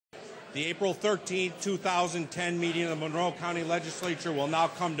The April 13, 2010 meeting of the Monroe County Legislature will now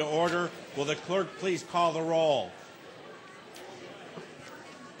come to order. Will the clerk please call the roll?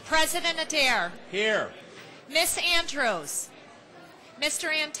 President Adair. Here. Miss Andrews. Mr.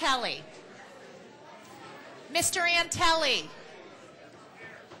 Antelli. Mr. Antelli.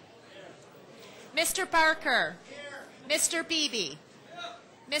 Mr. Barker. Mr. Beebe.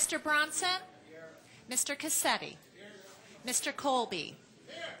 Mr. Bronson. Mr. Cassetti. Mr. Colby.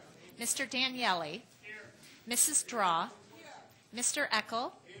 Mr. Daniele. Mrs. Draw. Mr.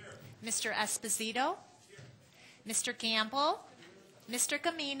 Eckel. Mr. Esposito. Mr. Gamble. Mr.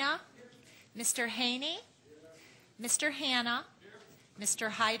 Gamina. Mr. Haney. Mr. Hanna. Mr.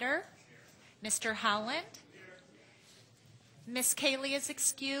 Hyder. Mr. Howland. Miss Kaylee is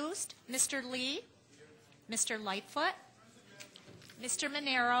excused. Mr. Lee. Mr. Lightfoot. Mr.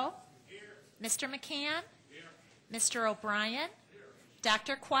 Monero. Mr. McCann. Mr. O'Brien.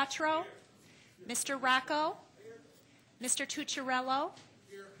 Dr. Quattro. Mr. Rocco. Mr. Tucciarello.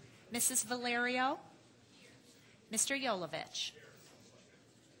 Mrs. Valerio. Mr. Yolovich.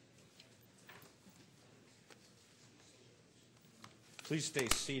 Please stay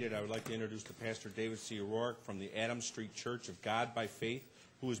seated. I would like to introduce the Pastor David C. O'Rourke from the Adams Street Church of God by Faith,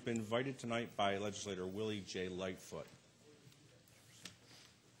 who has been invited tonight by Legislator Willie J. Lightfoot.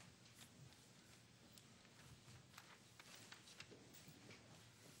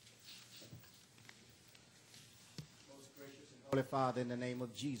 Most gracious and Holy Father, in the name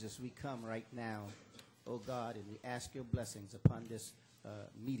of Jesus, we come right now, oh God, and we ask your blessings upon this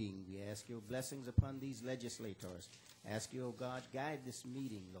meeting. We ask your blessings upon these legislators. Ask you, oh God, guide this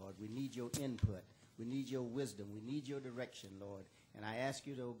meeting, Lord. We need your input. We need your wisdom. We need your direction, Lord. And I ask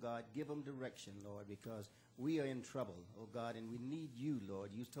you, oh God, give them direction, Lord, because we are in trouble, oh God, and we need you, Lord.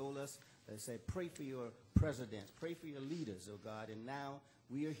 You told us, say, pray for your presidents, pray for your leaders, oh God. And now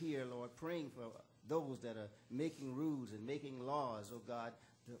we are here, Lord, praying for those that are making rules and making laws, oh God,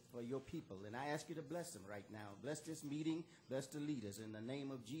 for your people. And I ask you to bless them right now. Bless this meeting. Bless the leaders. In the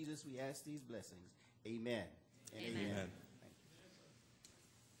name of Jesus, we ask these blessings. Amen. Amen. Amen.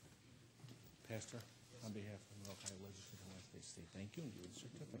 Pastor, on behalf of the Monroe County Legislature, I want to say thank you and give you the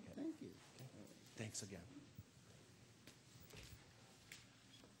certificate. Thank you. Okay. Thanks again.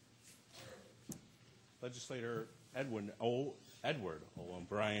 Legislator Edward O.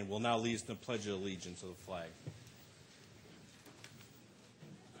 O'Brien will now lead us in the Pledge of Allegiance to the flag.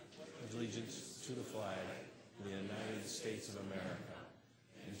 Allegiance to the flag of the United States of America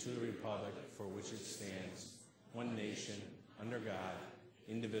and to the republic for which it stands, one nation, under God,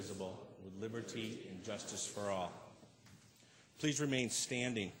 indivisible, with liberty and justice for all. Please remain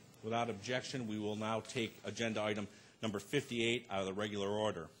standing. Without objection, we will now take agenda item number 58 out of the regular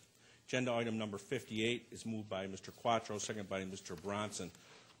order. Agenda item number 58 is moved by Mr. Quattro, seconded by Mr. Bronson.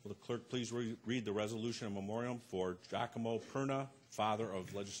 Will the clerk please read the resolution of memoriam for Giacomo Perna, father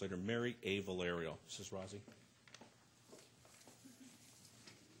of legislator Mary A. Valerio. Mrs. Rossi.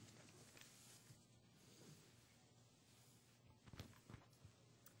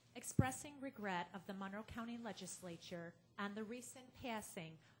 Expressing regret of the Monroe County Legislature on the recent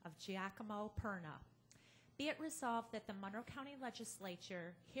passing of Giacomo Perna. Be it resolved that the Monroe County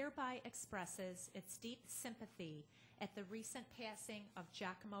Legislature hereby expresses its deep sympathy at the recent passing of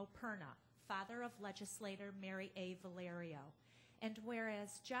Giacomo Perna, father of legislator Mary A. Valerio. And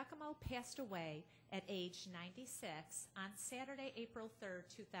whereas Giacomo passed away at age 96 on Saturday, April 3rd,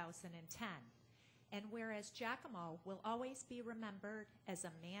 2010, and whereas Giacomo will always be remembered as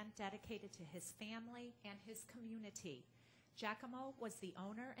a man dedicated to his family and his community, Giacomo was the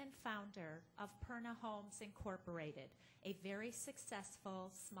owner and founder of Perna Homes Incorporated, a very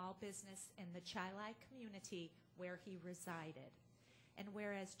successful small business in the Chili community where he resided. And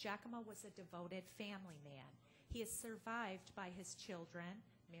whereas Giacomo was a devoted family man, he is survived by his children,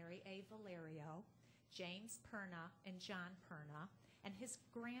 Mary A. Valerio, James Perna and John Perna, and his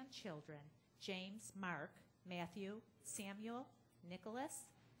grandchildren, James, Mark, Matthew, Samuel, Nicholas,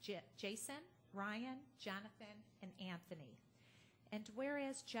 Jason, Ryan, Jonathan, and Anthony. And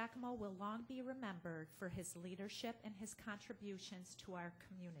whereas Giacomo will long be remembered for his leadership and his contributions to our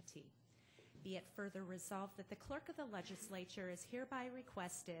community, be it further resolved that the clerk of the legislature is hereby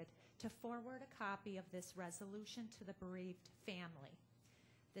requested to forward a copy of this resolution to the bereaved family.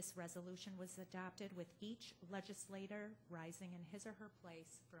 This resolution was adopted with each legislator rising in his or her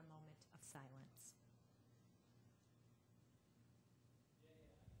place for a moment of silence.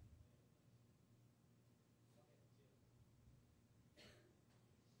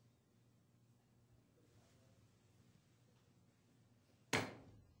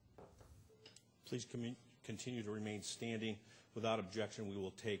 Please continue to remain standing. Without objection, we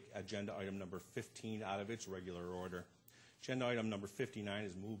will take agenda item number 15 out of its regular order. Agenda item number 59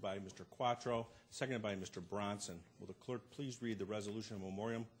 is moved by Mr. Quattro, seconded by Mr. Bronson. Will the clerk please read the resolution of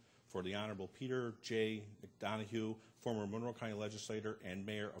memoriam for the Honorable Peter J. McDonough, former Monroe County Legislator and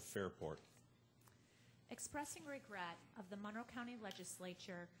Mayor of Fairport. Expressing regret of the Monroe County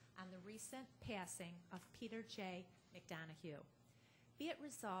Legislature on the recent passing of Peter J. McDonough. Be it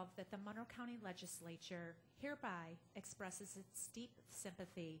resolved that the Monroe County Legislature hereby expresses its deep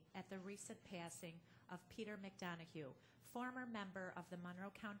sympathy at the recent passing of Peter McDonough, former member of the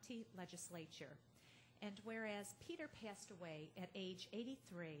Monroe County Legislature. And whereas Peter passed away at age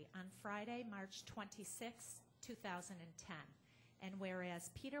 83 on Friday, March 26, 2010, and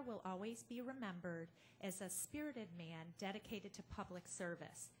whereas Peter will always be remembered as a spirited man dedicated to public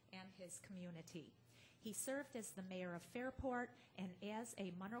service and his community. He served as the mayor of Fairport and as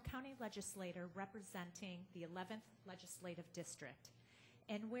a Monroe County legislator representing the 11th Legislative District.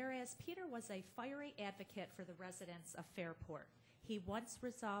 And whereas Peter was a fiery advocate for the residents of Fairport, he once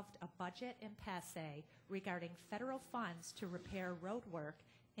resolved a budget impasse regarding federal funds to repair road work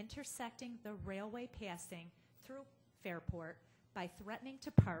intersecting the railway passing through Fairport by threatening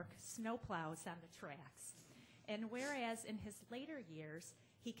to park snowplows on the tracks. And whereas in his later years,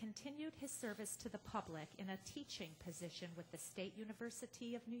 he continued his service to the public in a teaching position with the State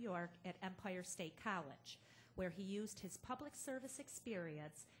University of New York at Empire State College, where he used his public service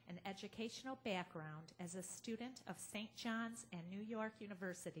experience and educational background as a student of St. John's and New York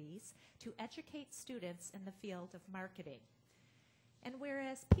universities to educate students in the field of marketing. And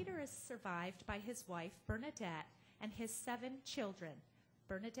whereas Peter is survived by his wife, Bernadette, and his 7 children,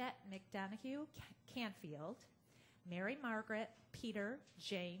 Bernadette McDonough Canfield, Mary Margaret, Peter,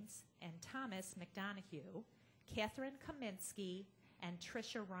 James, and Thomas McDonough, Catherine Kaminsky, and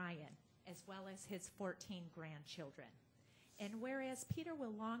Tricia Ryan, as well as his 14 grandchildren. And whereas Peter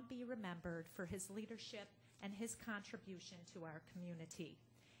will long be remembered for his leadership and his contribution to our community,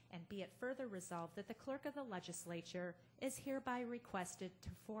 and be it further resolved that the clerk of the legislature is hereby requested to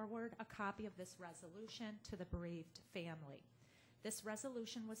forward a copy of this resolution to the bereaved family. This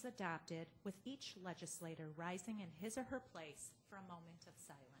resolution was adopted with each legislator rising in his or her place for a moment of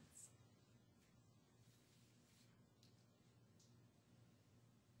silence.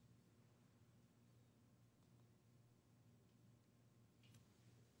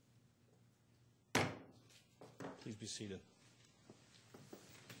 Please be seated.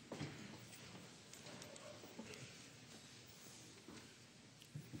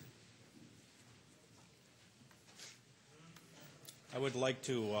 I would like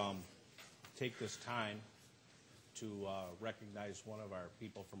to take this time to recognize one of our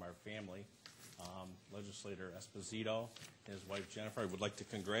people from our family, Legislator Esposito and his wife Jennifer. I would like to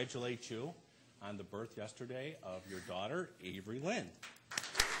congratulate you on the birth yesterday of your daughter, Avery Lynn.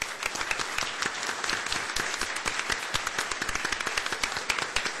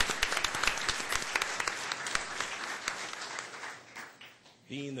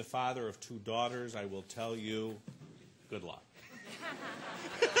 Being the father of 2 daughters, I will tell you, good luck.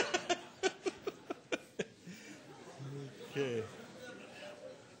 Okay.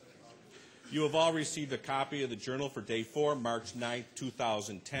 You have all received a copy of the journal for day 4, March 9,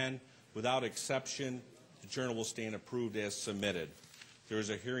 2010. Without exception, the journal will stand approved as submitted. There is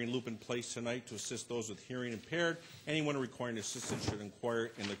a hearing loop in place tonight to assist those with hearing impaired. Anyone requiring assistance should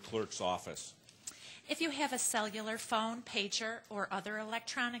inquire in the clerk's office. If you have a cellular phone, pager, or other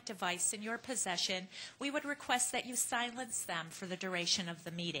electronic device in your possession, we would request that you silence them for the duration of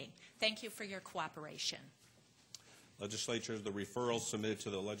the meeting. Thank you for your cooperation. Legislature, the referrals submitted to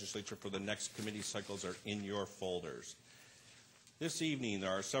the legislature for the next committee cycles are in your folders. This evening,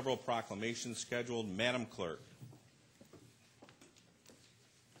 there are several proclamations scheduled. Madam Clerk.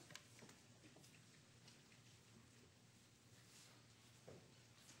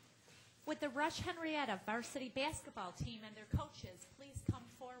 Would the Rush Henrietta varsity basketball team and their coaches please come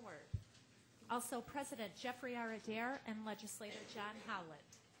forward? Also, President Jeffrey R. Adair and Legislator John Howlett.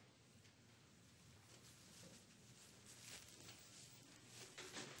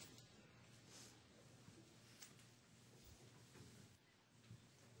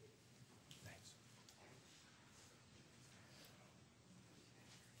 Thanks.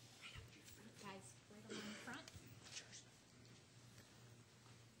 Guys, right along the front.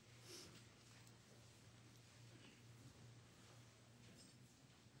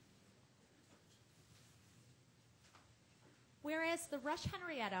 Whereas the Rush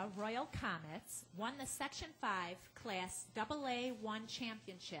Henrietta Royal Comets won the Section 5 Class AA1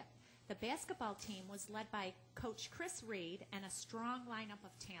 championship, the basketball team was led by Coach Chris Reed and a strong lineup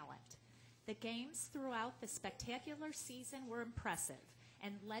of talent. The games throughout the spectacular season were impressive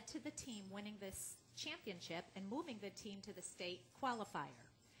and led to the team winning this championship and moving the team to the state qualifier.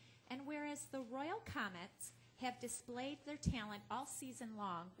 And whereas the Royal Comets have displayed their talent all season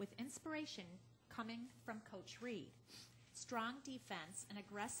long with inspiration coming from Coach Reed, strong defense and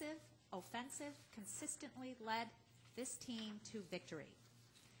aggressive offensive consistently led this team to victory.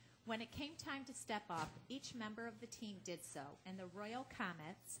 When it came time to step up, each member of the team did so, and the Royal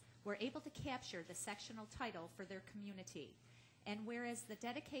Comets were able to capture the sectional title for their community. And whereas the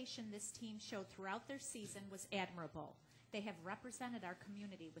dedication this team showed throughout their season was admirable, they have represented our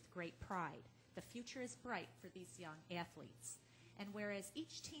community with great pride. The future is bright for these young athletes. And whereas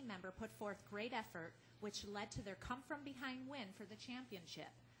each team member put forth great effort, which led to their come-from-behind win for the championship,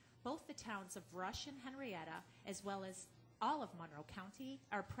 both the towns of Rush and Henrietta, as well as all of Monroe County,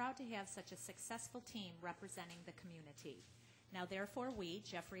 are proud to have such a successful team representing the community. Now, therefore, we,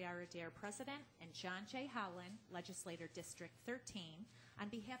 Jeffrey R. Adair, President, and John J. Howland, Legislator District 13, on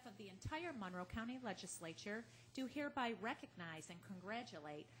behalf of the entire Monroe County Legislature, do hereby recognize and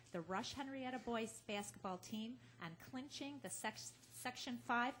congratulate the Rush Henrietta boys basketball team on clinching the Section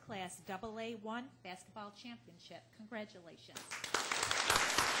 5 Class AA1 basketball championship. Congratulations.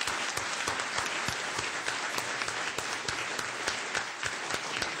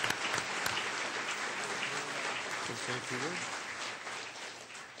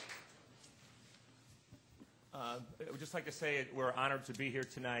 I would just like to say we're honored to be here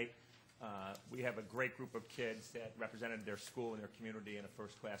tonight. We have a great group of kids that represented their school and their community in a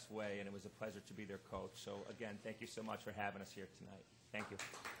first-class way, and it was a pleasure to be their coach. So, again, thank you so much for having us here tonight. Thank you.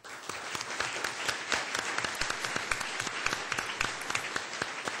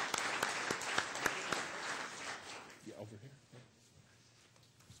 Yeah, over here.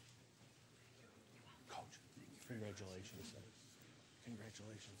 Coach, congratulations.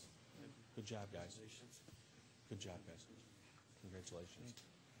 Congratulations. Good job, guys. Good job, guys. Congratulations.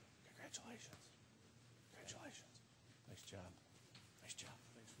 Congratulations. Congratulations. Nice job. Nice job.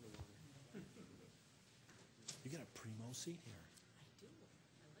 Thanks for the water. You got a primo seat here. I do.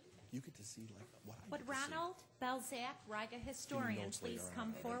 You get to see like what I Would get to see. Ronald Belzak, Riga historian, notes later please on.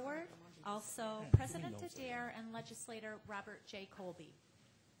 come forward? Also, Yeah, President notes later. Adair and Legislator Robert J. Colby.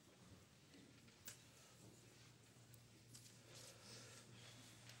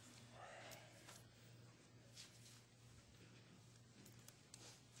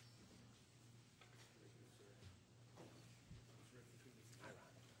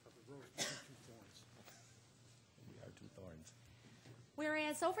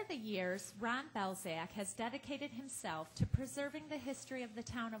 Whereas over the years, Ron Belzak has dedicated himself to preserving the history of the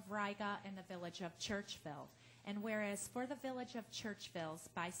town of Riga and the village of Churchville. And whereas for the village of Churchville's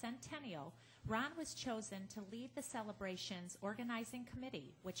bicentennial, Ron was chosen to lead the celebration's organizing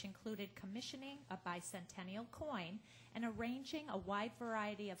committee, which included commissioning a bicentennial coin and arranging a wide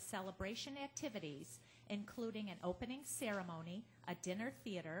variety of celebration activities, including an opening ceremony, a dinner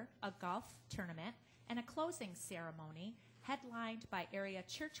theater, a golf tournament, and a closing ceremony, headlined by area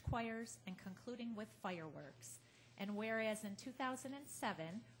church choirs and concluding with fireworks. And whereas in 2007,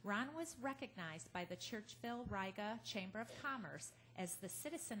 Ron was recognized by the Churchville-Riga Chamber of Commerce as the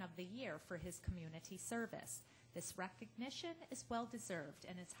Citizen of the Year for his community service. This recognition is well-deserved,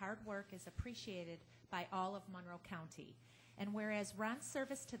 and his hard work is appreciated by all of Monroe County. And whereas Ron's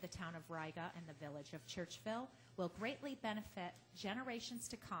service to the town of Riga and the village of Churchville will greatly benefit generations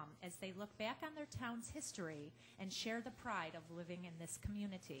to come as they look back on their town's history and share the pride of living in this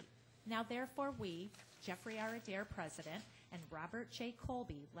community. Now, therefore, we, Jeffrey R. Adair, President, and Robert J.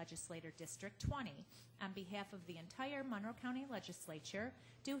 Colby, Legislator District 20, on behalf of the entire Monroe County Legislature,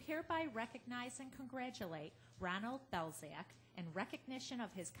 do hereby recognize and congratulate Ronald Belzak in recognition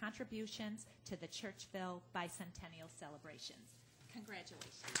of his contributions to the Churchville bicentennial celebrations.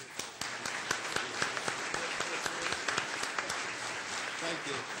 Congratulations. Thank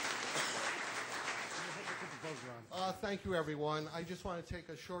you. Thank you, everyone. I just want to take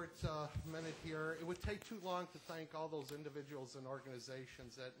a short minute here. It would take too long to thank all those individuals and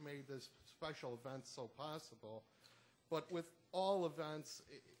organizations that made this special event so possible. But with all events,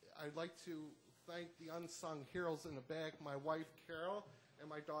 I'd like to thank the unsung heroes in the back, my wife, Carol, and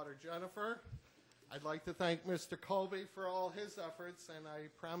my daughter, Jennifer. I'd like to thank Mr. Colby for all his efforts, and I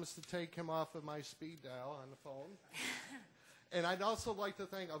promise to take him off of my speed dial on the phone. And I'd also like to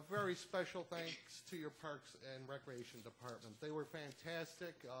thank a very special thanks to your Parks and Recreation Department. They were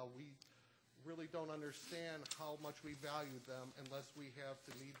fantastic. We really don't understand how much we value them unless we have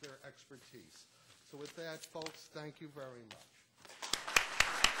to need their expertise. So with that, folks, thank you very much.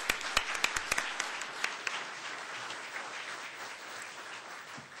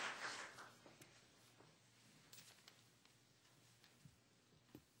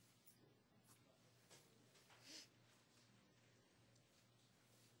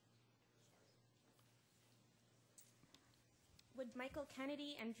 Would Michael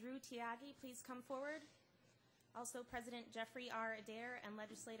Kennedy and Drew Tiagi please come forward? Also President Jeffrey R. Adair and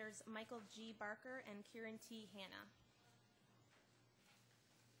legislators Michael G. Barker and Kieran T. Hanna.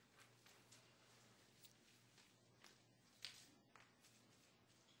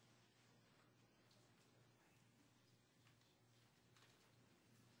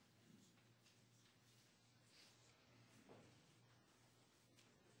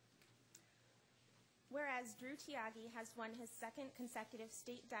 Whereas Drew Tiagi has won his second consecutive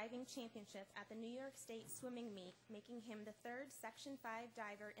state diving championship at the New York State Swimming Meet, making him the third Section 5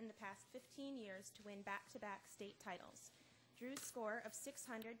 diver in the past 15 years to win back-to-back state titles. Drew's score of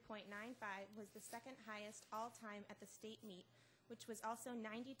 600.95 was the second highest all-time at the state meet, which was also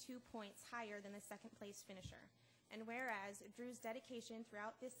 92 points higher than the second-place finisher. And whereas Drew's dedication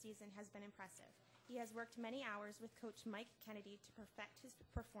throughout this season has been impressive, he has worked many hours with Coach Mike Kennedy to perfect his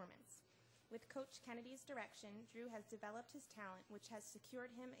performance. With Coach Kennedy's direction, Drew has developed his talent, which has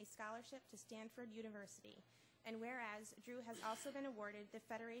secured him a scholarship to Stanford University. And whereas Drew has also been awarded the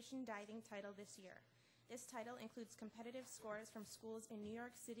Federation Diving title this year. This title includes competitive scores from schools in New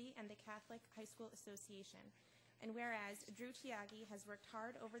York City and the Catholic High School Association. And whereas Drew Tiagi has worked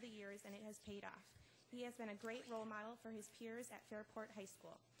hard over the years and it has paid off. He has been a great role model for his peers at Fairport High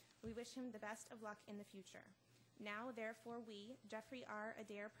School. We wish him the best of luck in the future. Now, therefore, we, Jeffrey R.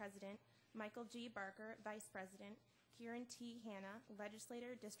 Adair, President, Michael G. Barker, Vice President, Kieran T. Hanna,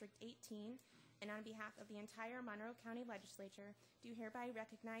 Legislator, District 18, and on behalf of the entire Monroe County Legislature, do hereby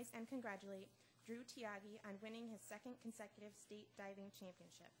recognize and congratulate Drew Tiagi on winning his second consecutive state diving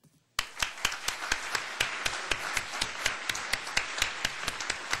championship.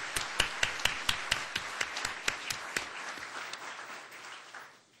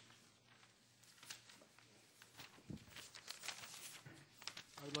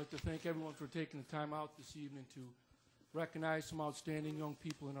 I'd like to thank everyone for taking the time out this evening to recognize some outstanding young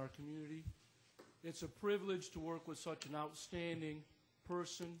people in our community. It's a privilege to work with such an outstanding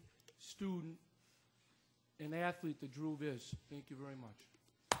person, student, and athlete that Drew is. Thank you very much.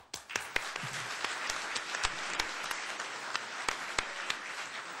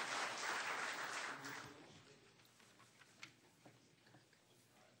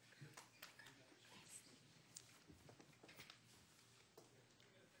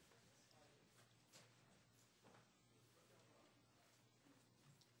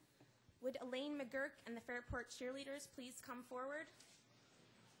 Would Elaine McGurk and the Fairport cheerleaders please come forward?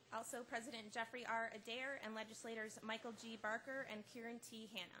 Also President Jeffrey R. Adair and legislators Michael G. Barker and Kieran T.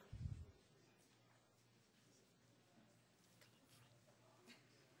 Hanna.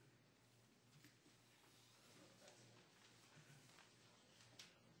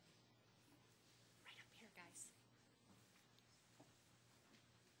 Right up here, guys.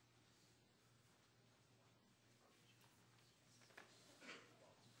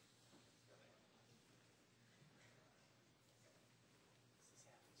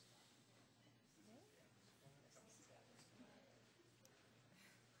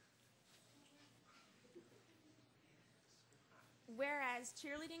 Whereas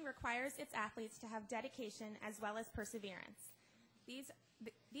cheerleading requires its athletes to have dedication as well as perseverance. These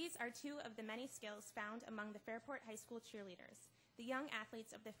are two of the many skills found among the Fairport High School cheerleaders. The young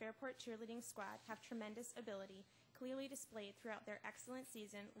athletes of the Fairport cheerleading squad have tremendous ability, clearly displayed throughout their excellent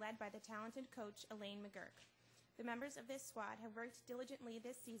season, led by the talented coach Elaine McGurk. The members of this squad have worked diligently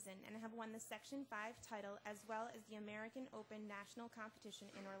this season and have won the Section 5 title as well as the American Open National Competition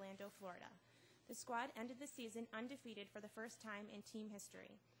in Orlando, Florida. The squad ended the season undefeated for the first time in team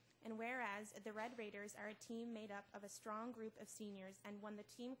history. And whereas the Red Raiders are a team made up of a strong group of seniors and won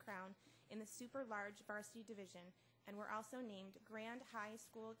the team crown in the super large varsity division and were also named Grand High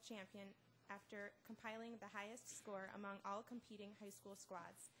School champion after compiling the highest score among all competing high school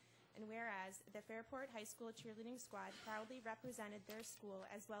squads. And whereas the Fairport High School cheerleading squad proudly represented their school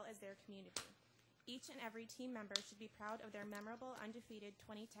as well as their community. Each and every team member should be proud of their memorable undefeated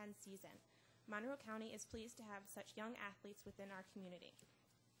 2010 season. Monroe County is pleased to have such young athletes within our community.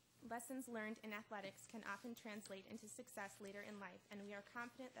 Lessons learned in athletics can often translate into success later in life, and we are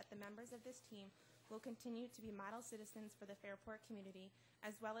confident that the members of this team will continue to be model citizens for the Fairport community,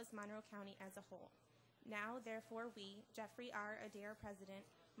 as well as Monroe County as a whole. Now, therefore, we, Jeffrey R. Adair, President,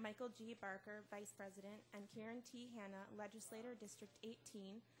 Michael G. Barker, Vice President, and Kieran T. Hanna, Legislator, District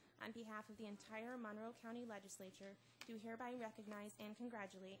 18, on behalf of the entire Monroe County Legislature, do hereby recognize and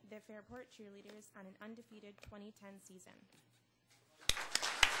congratulate the Fairport cheerleaders on an undefeated 2010 season.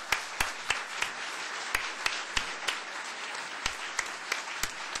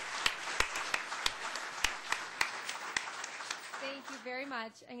 Thank you very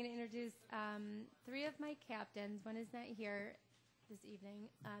much. I'm going to introduce three of my captains. One is not here. this evening.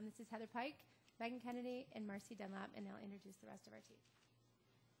 This is Heather Pike, Megan Kennedy, and Marcy Dunlap, and they'll introduce the rest of our team.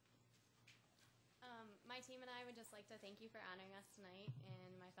 My team and I would just like to thank you for honoring us tonight,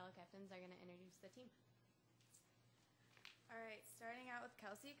 and my fellow captains are going to introduce the team. All right, starting out with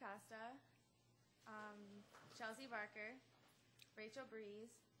Kelsey Acosta, Chelsea Barker, Rachel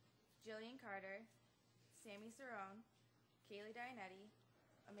Breeze, Jillian Carter, Sammy Cerrone, Kaylee Dianetti,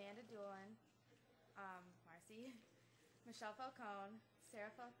 Amanda Doolin, Marcy, Michelle Falcone,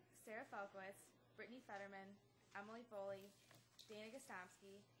 Sarah Falkowitz, Brittany Fetterman, Emily Foley, Dana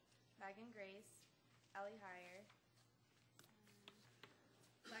Gostomski, Megan Grace, Ellie Heyer,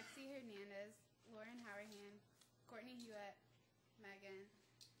 Lexi Hernandez, Lauren Howerhand, Courtney Hewitt, Megan,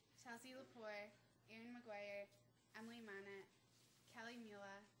 Chelsea Lepore, Erin McGuire, Emily Monette, Kelly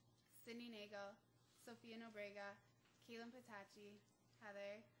Mula, Sydney Nagel, Sophia Nobrega, Kaylin Patacci,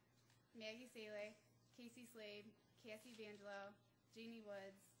 Heather, Maggie Saylor, Casey Slade, Cassie Vangelo, Jeannie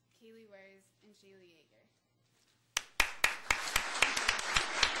Woods, Kaylee Wers, and Shaylee Yeager.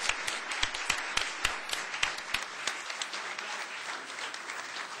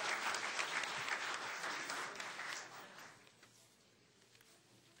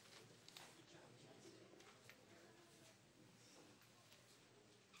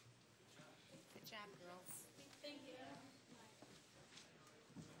 Good job, girls. Thank you.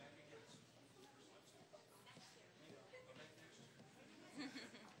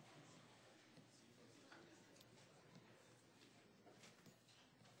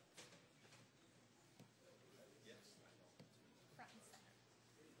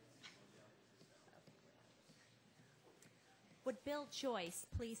 Would Bill Joyce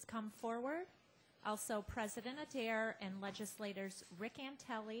please come forward? Also, President Adair and legislators Rick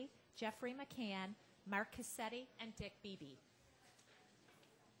Antelli, Jeffrey McCann, Mark Cassetti, and Dick Beebe.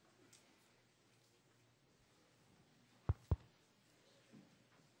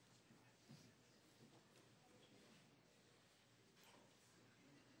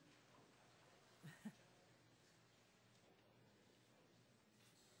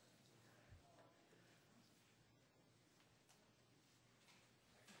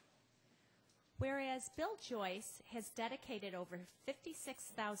 Whereas Bill Joyce has dedicated over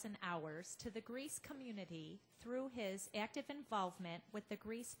 56,000 hours to the Greece community through his active involvement with the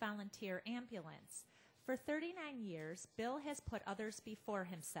Greece Volunteer Ambulance. For 39 years, Bill has put others before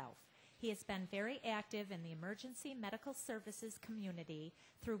himself. He has been very active in the emergency medical services community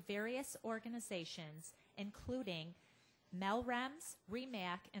through various organizations, including MELREMS,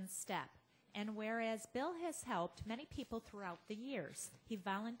 REMAC, and STEP. And whereas Bill has helped many people throughout the years, he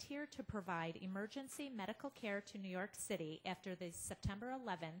volunteered to provide emergency medical care to New York City after the September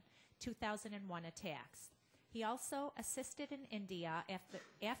 11, 2001 attacks. He also assisted in India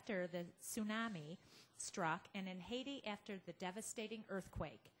after the tsunami struck and in Haiti after the devastating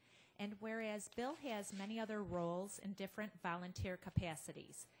earthquake. And whereas Bill has many other roles in different volunteer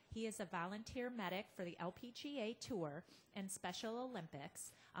capacities, he is a volunteer medic for the LPGA Tour and Special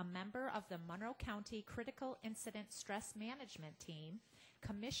Olympics, a member of the Monroe County Critical Incident Stress Management Team,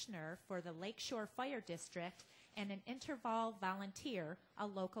 commissioner for the Lakeshore Fire District, and an Interval volunteer, a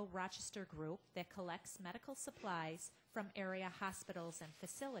local Rochester group that collects medical supplies from area hospitals and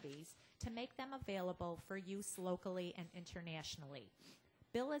facilities to make them available for use locally and internationally.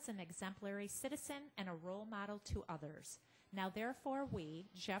 Bill is an exemplary citizen and a role model to others. Now therefore we,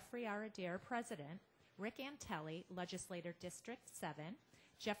 Jeffrey R. Adair, President, Rick Antelli, Legislator District 7,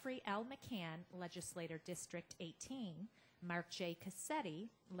 Jeffrey L. McCann, Legislator District 18, Mark J. Cassetti,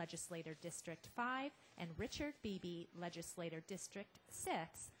 Legislator District 5, and Richard Beebe, Legislator District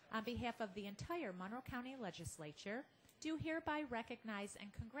 6, on behalf of the entire Monroe County Legislature, do hereby recognize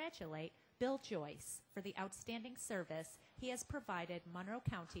and congratulate Bill Joyce for the outstanding service he has provided Monroe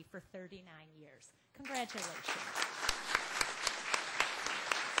County for 39 years. Congratulations.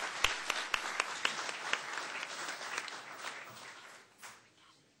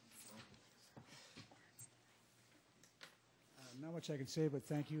 Not much I can say, but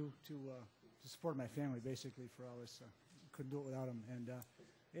thank you to support my family, basically, for all this. Couldn't do it without them. And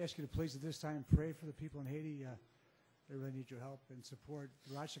I ask you to please, at this time, pray for the people in Haiti. They really need your help and support.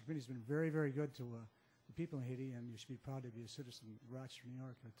 The Rochester community has been very, very good to the people in Haiti, and you should be proud to be a citizen of Rochester, New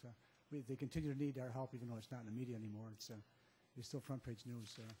York. But they continue to need our help, even though it's not in the media anymore. It's still front-page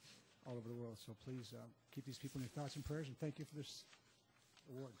news all over the world. So please keep these people in your thoughts and prayers, and thank you for this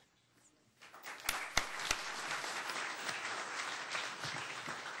award.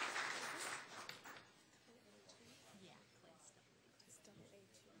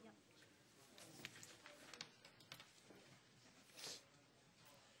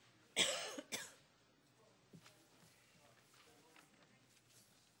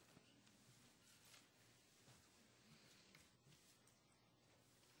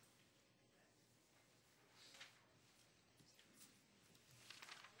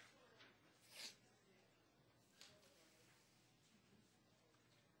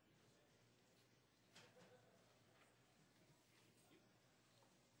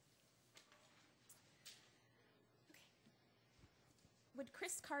 Would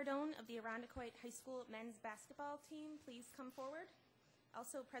Chris Cardone of the Irondequoit High School men's basketball team please come forward?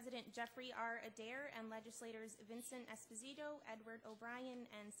 Also, President Jeffrey R. Adair and legislators Vincent Esposito, Edward O'Brien,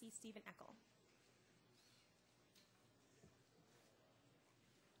 and C. Stephen Eckel.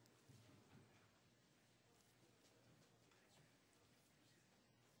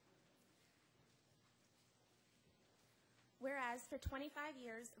 Whereas for 25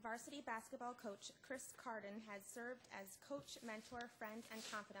 years, varsity basketball coach Chris Cardon has served as coach, mentor, friend, and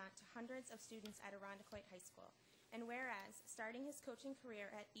confidant to hundreds of students at Irondequoit High School. And whereas, starting his coaching career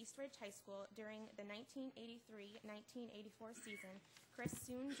at Eastridge High School during the 1983-1984 season, Chris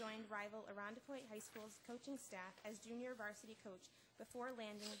soon joined rival Irondequoit High School's coaching staff as junior varsity coach before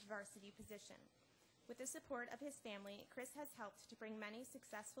landing the varsity position. With the support of his family, Chris has helped to bring many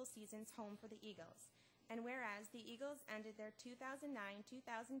successful seasons home for the Eagles. And whereas the Eagles ended their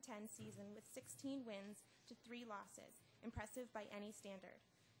 2009-2010 season with 16 wins to 3 losses, impressive by any standard.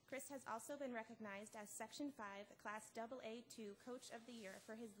 Chris has also been recognized as Section 5 Class AA2 Coach of the Year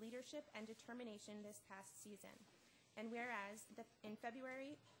for his leadership and determination this past season. And whereas in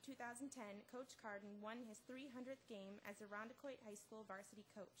February 2010, Coach Cardon won his 300th game as Irondequoit High School varsity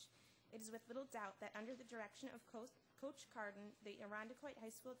coach. It is with little doubt that under the direction of Coach Cardon, the Irondequoit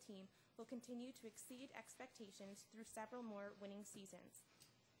High School team will continue to exceed expectations through several more winning seasons.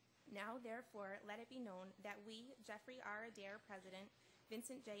 Now, therefore, let it be known that we, Jeffrey R. Adair, President,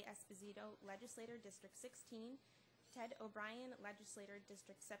 Vincent J. Esposito, Legislator District 16, Ted O'Brien, Legislator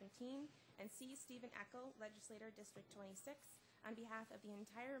District 17, and C. Stephen Eckel, Legislator District 26, on behalf of the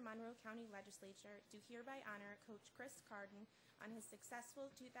entire Monroe County Legislature, do hereby honor Coach Chris Cardon on his successful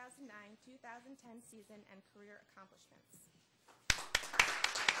 2009-2010 season and career accomplishments.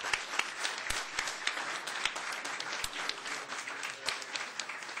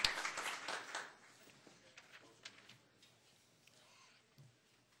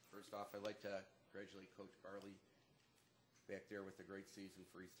 First off, I'd like to congratulate Coach Barley back there with a great season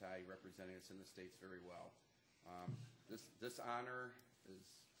for East High, representing us in the States very well. This honor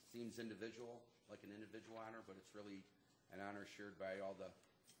seems individual, like an individual honor, but it's really an honor shared by all the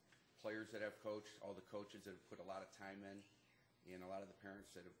players that have coached, all the coaches that have put a lot of time in, and a lot of the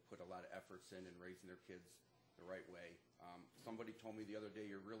parents that have put a lot of efforts in raising their kids the right way. Somebody told me the other day,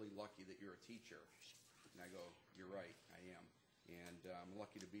 you're really lucky that you're a teacher. And I go, you're right, I am. And I'm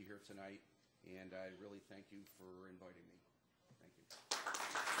lucky to be here tonight, and I really thank you for inviting me. Thank you.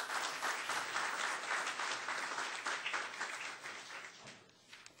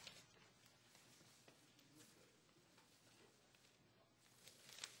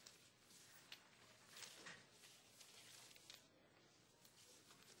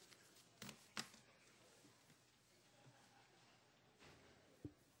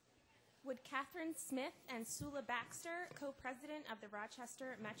 Would Catherine Smith and Sula Baxter, co-president of the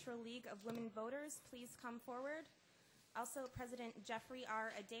Rochester Metro League of Women Voters, please come forward? Also, President Jeffrey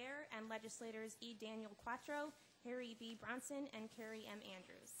R. Adair and legislators E. Daniel Quattro, Harry B. Bronson, and Carrie M.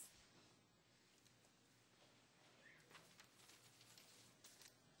 Andrews.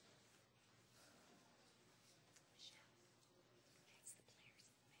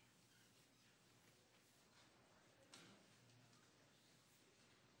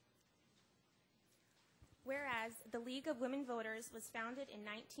 Whereas the League of Women Voters was founded in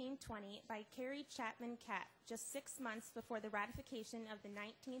 1920 by Carrie Chapman Catt, just 6 months before the ratification of the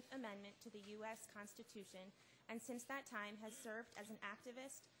 19th Amendment to the U.S. Constitution, and since that time has served as an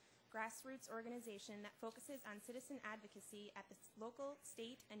activist, grassroots organization that focuses on citizen advocacy at the local,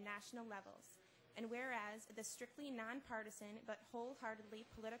 state, and national levels. And whereas the strictly nonpartisan but wholeheartedly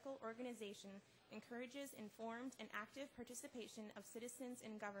political organization encourages informed and active participation of citizens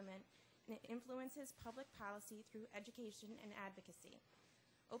in government, and it influences public policy through education and advocacy.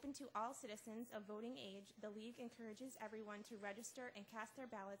 Open to all citizens of voting age, the League encourages everyone to register and cast their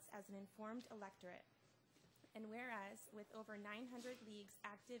ballots as an informed electorate. And whereas, with over 900 leagues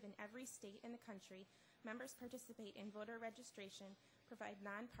active in every state in the country, members participate in voter registration, provide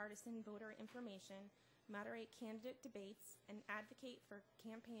nonpartisan voter information, moderate candidate debates, and advocate for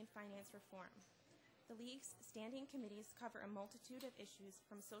campaign finance reform. The League's standing committees cover a multitude of issues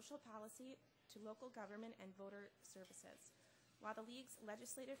from social policy to local government and voter services. While the League's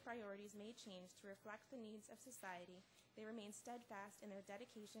legislative priorities may change to reflect the needs of society, they remain steadfast in their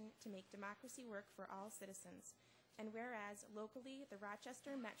dedication to make democracy work for all citizens. And whereas locally, the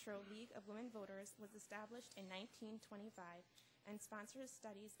Rochester Metro League of Women Voters was established in 1925 and sponsors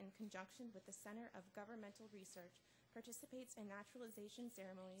studies in conjunction with the Center of Governmental Research, participates in naturalization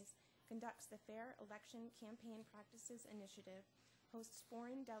ceremonies, conducts the Fair Election Campaign Practices Initiative, hosts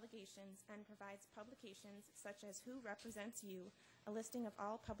foreign delegations, and provides publications such as Who Represents You, a listing of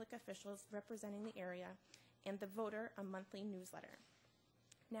all public officials representing the area, and The Voter, a monthly newsletter.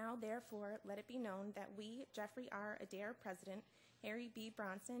 Now, therefore, let it be known that we, Jeffrey R. Adair, President, Harry B.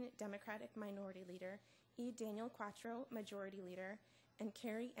 Bronson, Democratic Minority Leader, E. Daniel Quattro, Majority Leader, and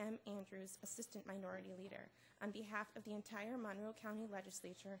Carrie M. Andrews, Assistant Minority Leader, on behalf of the entire Monroe County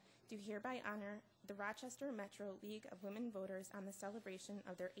Legislature, do hereby honor the Rochester Metro League of Women Voters on the celebration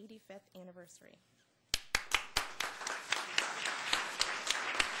of their 85th anniversary.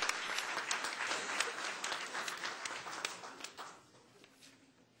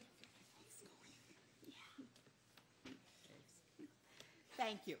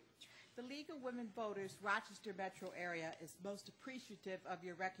 Thank you. The League of Women Voters Rochester Metro Area is most appreciative of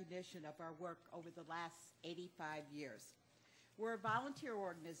your recognition of our work over the last 85 years. We're a volunteer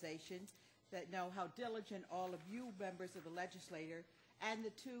organization that know how diligent all of you members of the legislature and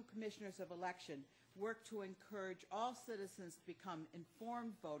the two commissioners of election work to encourage all citizens to become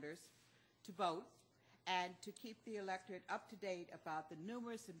informed voters, to vote, and to keep the electorate up to date about the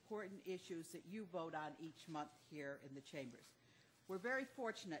numerous important issues that you vote on each month here in the chambers. We're very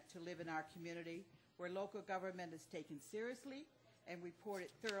fortunate to live in our community where local government is taken seriously and reported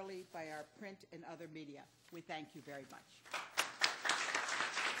thoroughly by our print and other media. We thank you very much.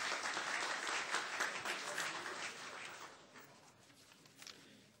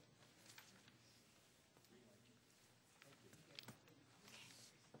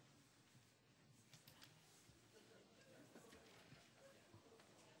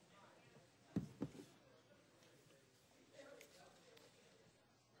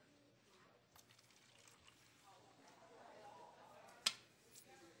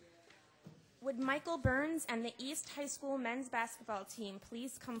 Would Michael Burns and the East High School men's basketball team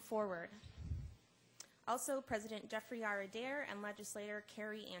please come forward? Also, President Jeffrey R. Adair and Legislator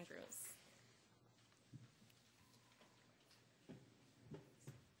Carrie Andrews.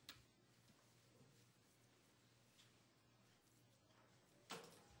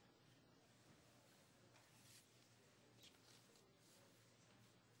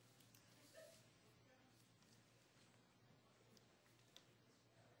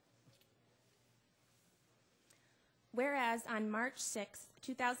 Whereas on March 6,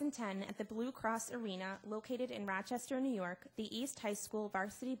 2010, at the Blue Cross Arena, located in Rochester, New York, the East High School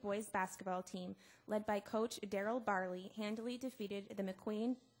varsity boys basketball team, led by Coach Daryl Barley, handily defeated the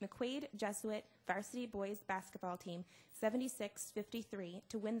McQuaid Jesuit varsity boys basketball team 76-53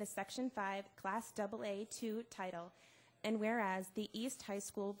 to win the Section 5 Class AA-2 title. And whereas the East High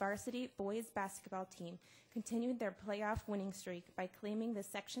School varsity boys basketball team continued their playoff winning streak by claiming the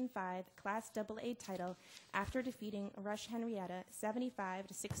Section 5 Class AA title after defeating Rush Henrietta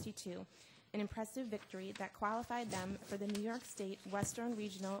 75-62, an impressive victory that qualified them for the New York State Western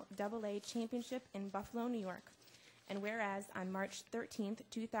Regional AA Championship in Buffalo, New York. And whereas on March 13,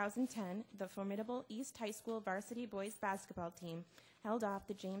 2010, the formidable East High School varsity boys basketball team held off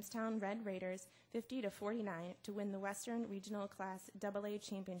the Jamestown Red Raiders 50-49 to win the Western Regional Class AA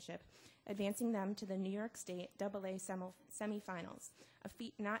Championship, advancing them to the New York State AA semifinals, a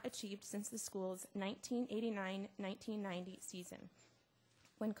feat not achieved since the school's 1989-1990 season,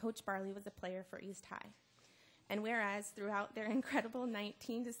 when Coach Barley was a player for East High. And whereas throughout their incredible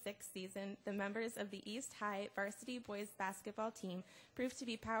 19-6 season, the members of the East High varsity boys basketball team proved to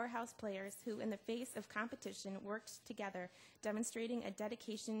be powerhouse players who, in the face of competition, worked together, demonstrating a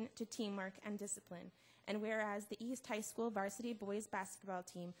dedication to teamwork and discipline. And whereas the East High School varsity boys basketball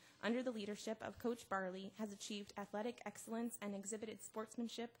team, under the leadership of Coach Barley, has achieved athletic excellence and exhibited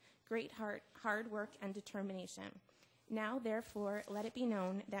sportsmanship, great heart, hard work, and determination. Now, therefore, let it be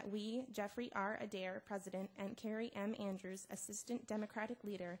known that we, Jeffrey R. Adair, President, and Carrie M. Andrews, Assistant Democratic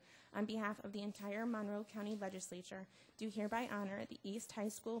Leader, on behalf of the entire Monroe County Legislature, do hereby honor the East High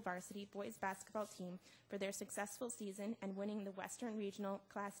School varsity boys basketball team for their successful season and winning the Western Regional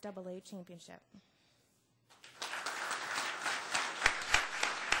Class AA Championship.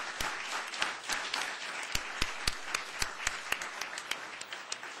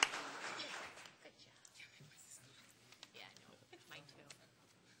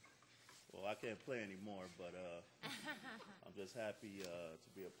 Well, I can't play anymore, but I'm just happy to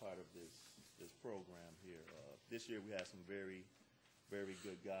be a part of this program here. This year we had some very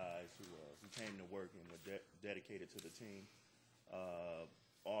good guys who came to work and were dedicated to the team.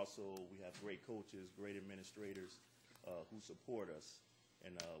 Also, we have great coaches, great administrators who support us,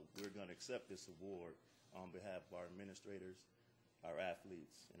 and we're going to accept this award on behalf of our administrators, our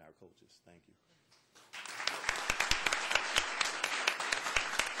athletes, and our coaches. Thank you.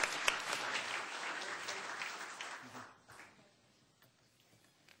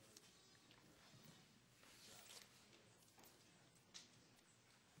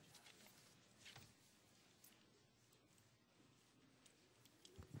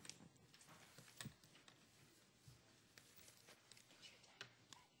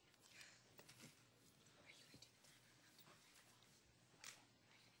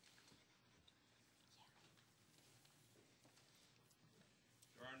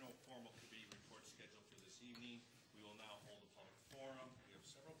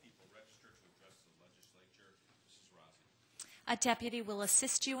 A deputy will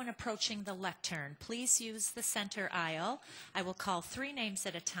assist you in approaching the lectern. Please use the center aisle. I will call 3 names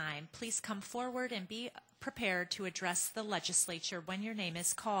at a time. Please come forward and be prepared to address the legislature when your name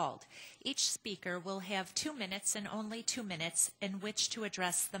is called. Each speaker will have 2 minutes and only 2 minutes in which to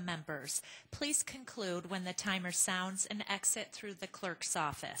address the members. Please conclude when the timer sounds and exit through the clerk's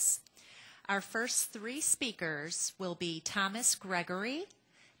office. Our first 3 speakers will be Thomas Gregory,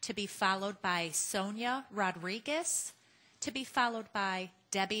 to be followed by Sonia Rodriguez, to be followed by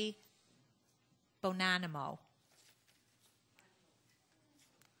Debbie Bonanimo.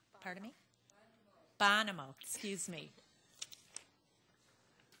 Pardon me? Bonamo, excuse me.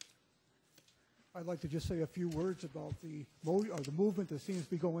 I'd like to just say a few words about the movement that seems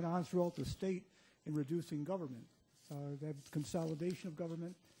to be going on throughout the state in reducing government, the consolidation of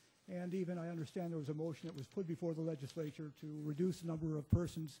government, and even I understand there was a motion that was put before the legislature to reduce the number of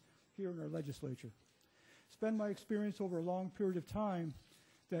persons here in our legislature. It's been my experience over a long period of time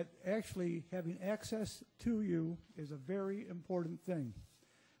that actually having access to you is a very important thing.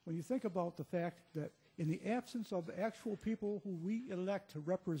 When you think about the fact that in the absence of actual people who we elect to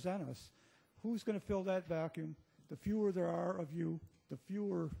represent us, who's going to fill that vacuum? The fewer there are of you, the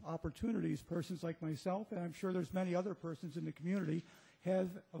fewer opportunities persons like myself, and I'm sure there's many other persons in the community, have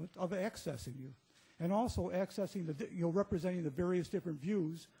of accessing you. And also accessing representing the various different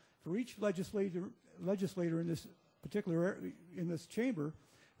views for each legislator in this particular in this chamber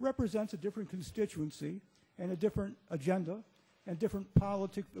represents a different constituency and a different agenda and different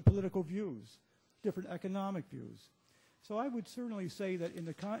political views, different economic views. So I would certainly say that in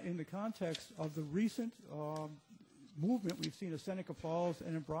the context of the recent movement we've seen in Seneca Falls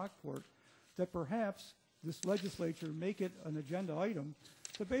and in Brockport, that perhaps this legislature make it an agenda item,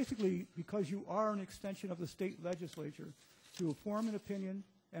 so basically because you are an extension of the state legislature, to form an opinion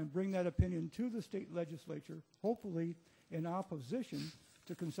and bring that opinion to the state legislature, hopefully in opposition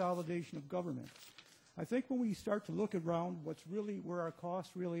to consolidation of government. I think when we start to look around what's really where our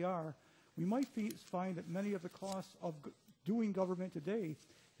costs really are, we might find that many of the costs of doing government today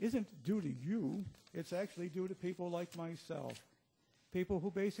isn't due to you, it's actually due to people like myself. People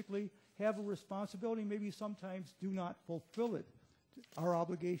who basically have a responsibility, maybe sometimes do not fulfill it, our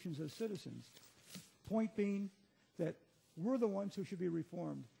obligations as citizens. Point being that we're the ones who should be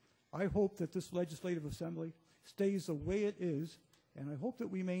reformed. I hope that this legislative assembly stays the way it is, and I hope that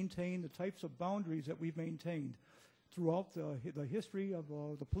we maintain the types of boundaries that we've maintained throughout the history of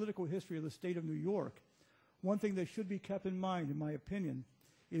the political history of the state of New York. One thing that should be kept in mind, in my opinion,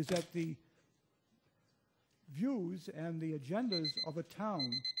 is that the views and the agendas of a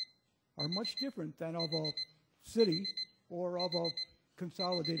town are much different than of a city or of a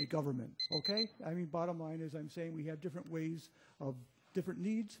consolidated government, okay? I mean, bottom line is I'm saying we have different ways of different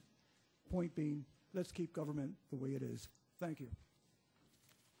needs. Point being, let's keep government the way it is. Thank you.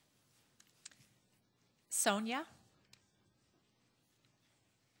 Sonia?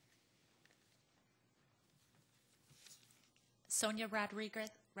 Sonia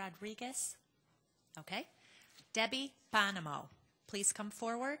Rodriguez? Okay. Debbie Bonamo, please come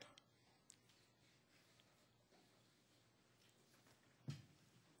forward.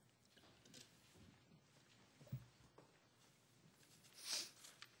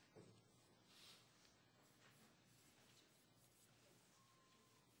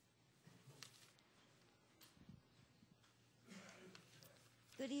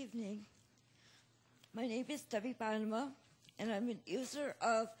 Good evening. My name is Debbie Bonamo, and I'm a user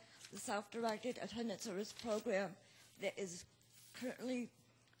of the Self-Directed Attendance Service program that is currently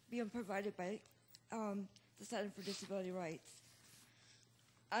being provided by the Center for Disability Rights.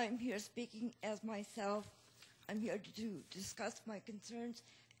 I'm here speaking as myself. I'm here to discuss my concerns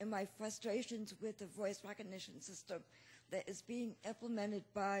and my frustrations with the voice recognition system that is being implemented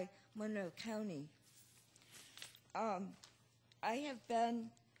by Monroe County. I've been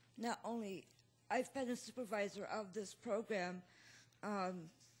a supervisor of this program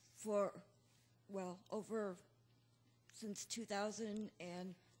for, well, since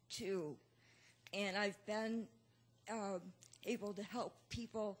 2002. And I've been able to help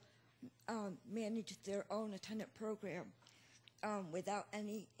people manage their own attendant program without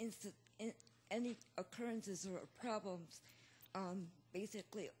any occurrences or problems,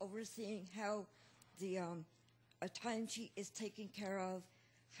 basically overseeing how a timesheet is taken care of,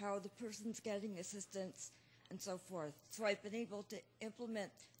 how the person's getting assistance, and so forth. So I've been able to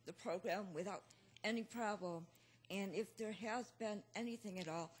implement the program without any problem, and if there has been anything at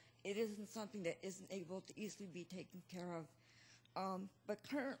all, it isn't something that isn't able to easily be taken care of. But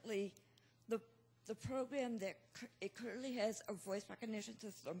currently, the program it currently has a voice recognition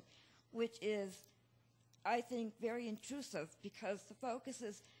system, which is I think, very intrusive because the focus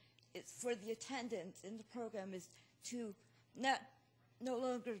is for the attendance in the program is to no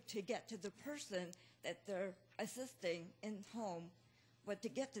longer to get to the person that they're assisting in home, but to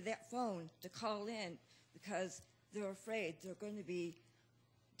get to that phone to call in because they're afraid they're going to be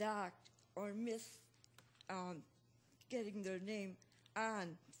docked or miss getting their name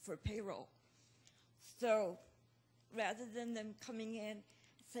on for payroll. So rather than them coming in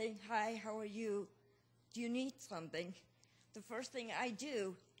saying, hi, how are you? Do you need something? The first thing I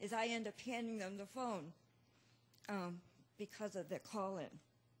do is I end up handing them the phone because of the call-in.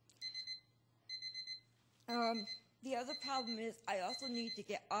 The other problem is I also need to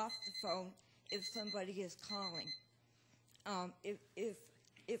get off the phone if somebody is calling.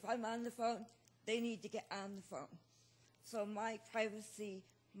 If I'm on the phone, they need to get on the phone. So my privacy,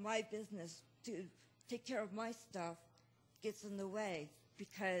 my business to take care of my stuff gets in the way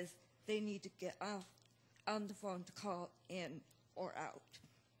because they need to get off on the phone to call in or out.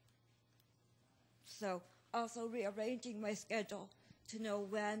 So also rearranging my schedule to know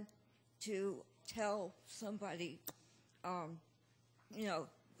when to tell somebody, you know,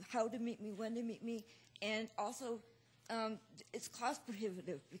 how to meet me, when to meet me, and also it's cost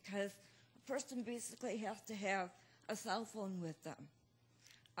prohibitive because a person basically has to have a cell phone with them.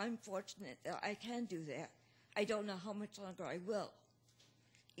 I'm fortunate that I can do that. I don't know how much longer I will.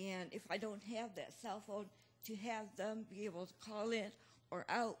 And if I don't have that cell phone to have them be able to call in or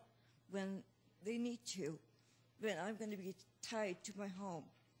out when they need to, then I'm going to be tied to my home.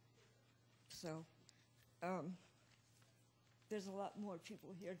 So there's a lot more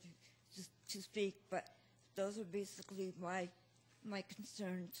people here to speak, but those are basically my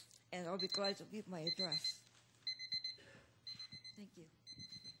concerns, and I'll be glad to leave my address. Thank you.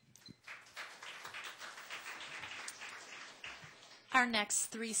 Our next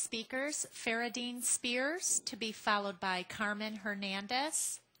three speakers, Faradine Spears, to be followed by Carmen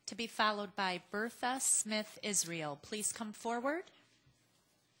Hernandez, to be followed by Bertha Smith Israel. Please come forward.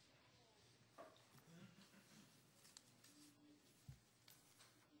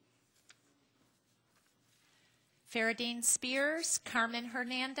 Faradine Spears, Carmen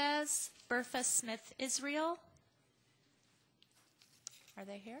Hernandez, Bertha Smith Israel. Are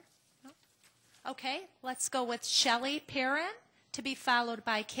they here? No? Okay, let's go with Shelley Perrin, to be followed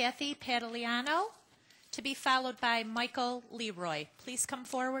by Kathy Padaliano, to be followed by Michael Leroy. Please come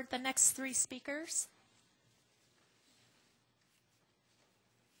forward, the next three speakers.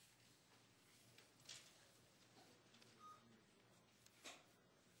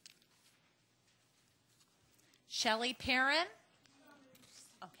 Shelley Perrin.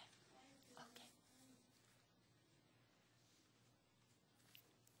 Okay. Okay.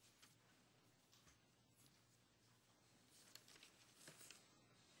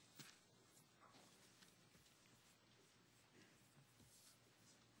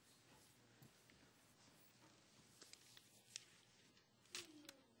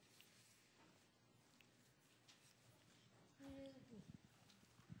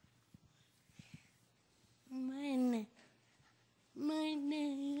 My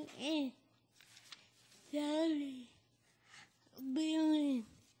name is Shelley Perrin.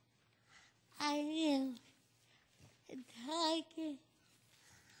 I am talking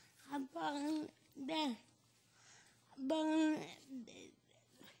about the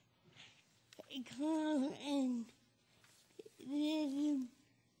call and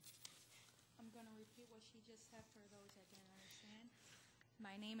I'm going to repeat what she just said for those that didn't understand.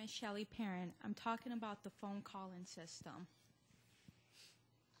 My name is Shelley Perrin. I'm talking about the phone call-in system.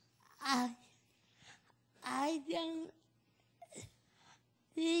 I don't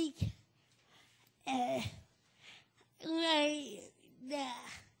think right now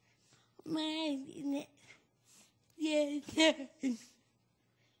my yes,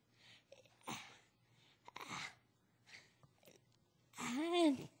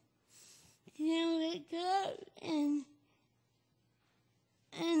 and you wake up and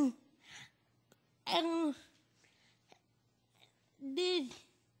did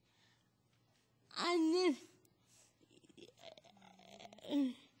I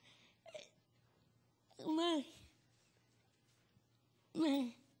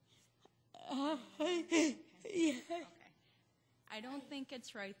I don't think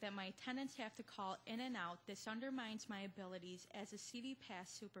it's right that my tenants have to call in and out. This undermines my abilities as a CD Pass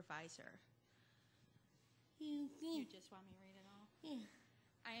supervisor. You just want me to read it all? Yeah.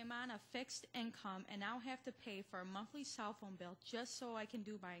 I am on a fixed income and now have to pay for a monthly cell phone bill just so I can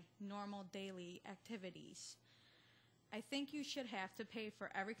do my normal daily activities. I think you should have to pay for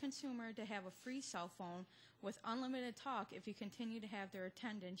every consumer to have a free cell phone with unlimited talk if you continue to have their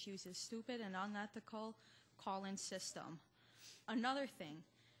attendants use this stupid and unethical call-in system. Another thing,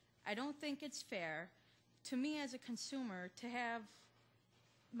 I don't think it's fair to me as a consumer to have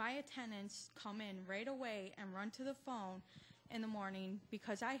my attendants come in right away and run to the phone in the morning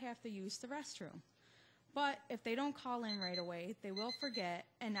because I have to use the restroom. But if they don't call in right away, they will forget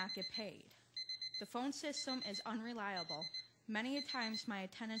and not get paid. The phone system is unreliable. Many a times my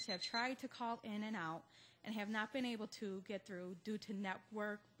attendants have tried to call in and out and have not been able to get through due to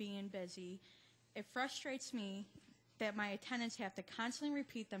network being busy. It frustrates me that my attendants have to constantly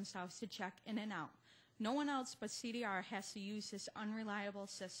repeat themselves to check in and out. No one else but CDR has to use this unreliable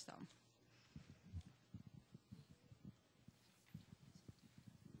system.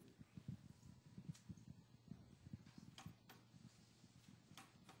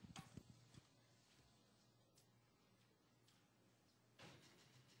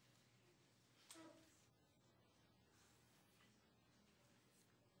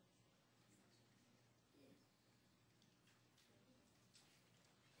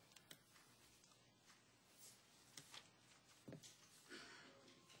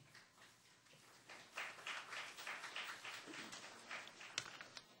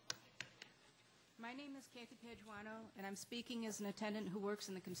 My name is Kathy Pajuano, and I'm speaking as an attendant who works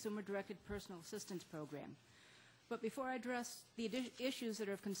in the Consumer-Directed Personal Assistance Program. But before I address the issues that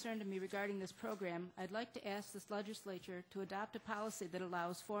are of concern to me regarding this program, I'd like to ask this legislature to adopt a policy that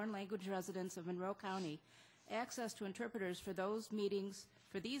allows foreign language residents of Monroe County access to interpreters for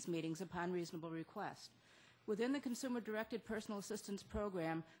these meetings upon reasonable request. Within the Consumer-Directed Personal Assistance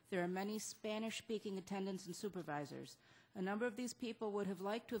Program, there are many Spanish-speaking attendants and supervisors. A number of these people would have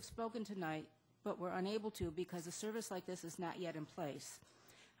liked to have spoken tonight, but were unable to because a service like this is not yet in place.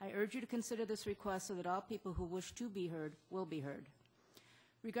 I urge you to consider this request so that all people who wish to be heard will be heard.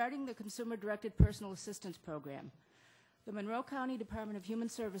 Regarding the Consumer-Directed Personal Assistance Program, the Monroe County Department of Human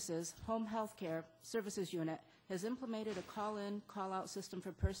Services Home Health Care Services Unit has implemented a call-in, call-out system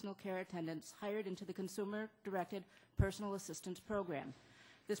for personal care attendants hired into the Consumer-Directed Personal Assistance Program.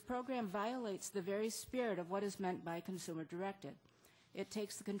 This program violates the very spirit of what is meant by consumer-directed. It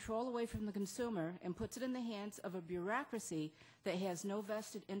takes the control away from the consumer and puts it in the hands of a bureaucracy that has no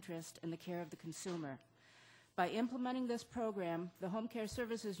vested interest in the care of the consumer. By implementing this program, the Home Care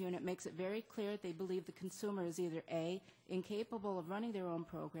Services Unit makes it very clear they believe the consumer is either A, incapable of running their own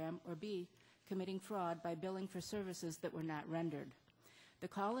program, or B, committing fraud by billing for services that were not rendered. The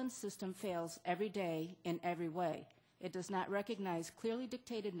call-in system fails every day in every way. It does not recognize clearly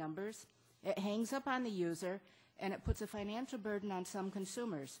dictated numbers, it hangs up on the user, and it puts a financial burden on some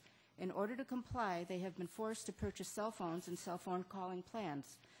consumers. In order to comply, they have been forced to purchase cell phones and cell phone calling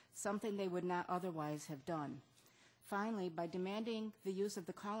plans, something they would not otherwise have done. Finally, by demanding the use of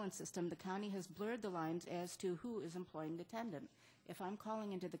the call-in system, the county has blurred the lines as to who is employing the attendant. If I'm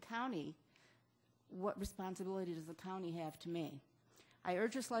calling into the county, what responsibility does the county have to me? I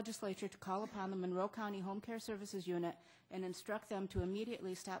urge this legislature to call upon the Monroe County Home Care Services Unit and instruct them to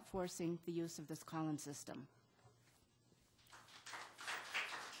immediately stop forcing the use of this call-in system.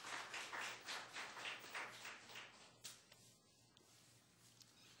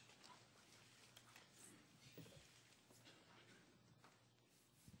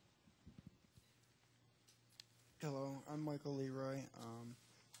 Hello, I'm Michael Leroy.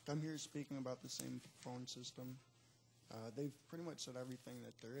 I'm here speaking about the same phone system. They've pretty much said everything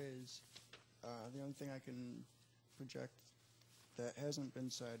that there is. The only thing I can project that hasn't been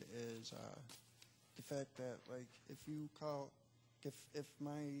said is the fact that, like, if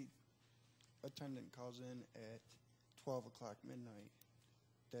my attendant calls in at 12 o'clock midnight,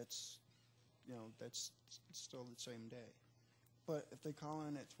 that's still the same day. But if they call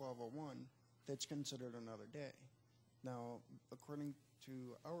in at 12:01, that's considered another day. Now, according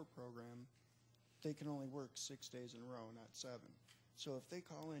to our program, they can only work 6 days in a row, not 7. So if they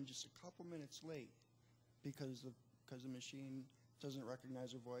call in just a couple minutes late because the machine doesn't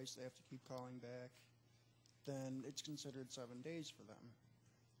recognize their voice, they have to keep calling back, then it's considered 7 days for them.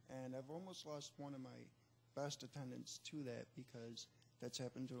 And I've almost lost one of my best attendants to that because that's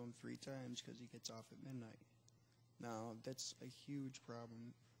happened to him 3 times because he gets off at midnight. Now, that's a huge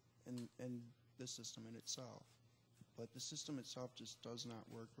problem in the system in itself. But the system itself just does not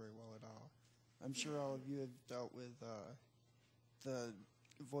work very well at all. I'm sure all of you have dealt with the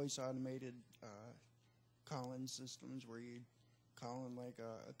voice-automated call-in systems where you call in like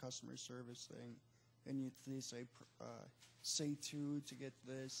a customer service thing, and they say, say 2 to get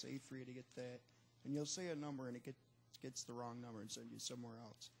this, say 3 to get that, and you'll say a number and it gets the wrong number and send you somewhere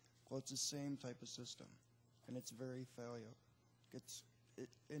else. Well, it's the same type of system. and it's very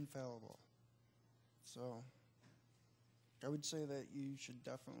infallible. So I would say that you should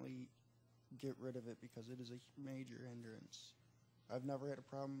definitely get rid of it because it is a major hindrance. I've never had a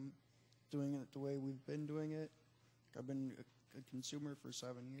problem doing it the way we've been doing it. I've been a consumer for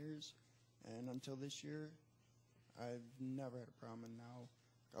 7 years, and until this year, I've never had a problem, and now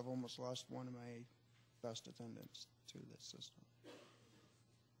I've almost lost one of my best attendants to this system.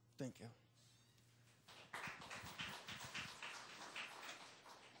 Thank you.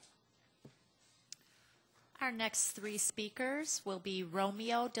 Our next three speakers will be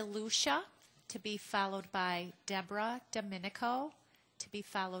Romeo DeLucia, to be followed by Deborah Domenico, to be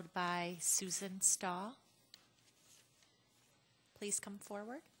followed by Susan Stahl. Please come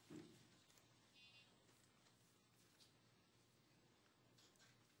forward.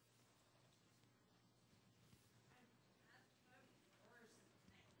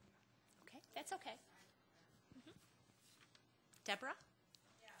 Okay, that's okay. Deborah?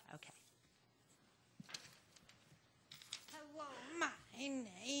 Okay. Hello, my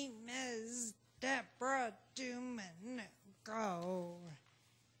name is Deborah Domenico,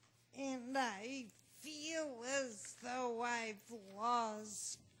 and I feel as though I've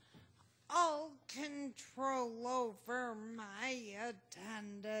lost all control over my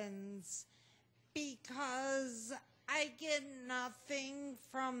attendance because I get nothing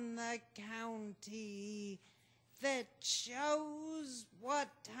from the county that shows what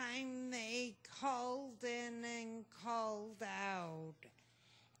time they called in and called out.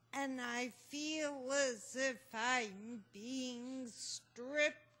 And I feel as if I'm being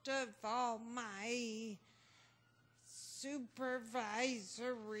stripped of all my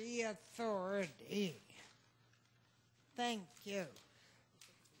supervisory authority. Thank you.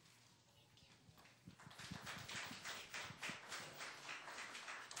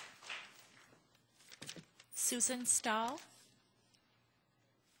 Susan Stahl.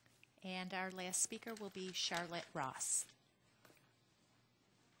 And our last speaker will be Charlotte Ross.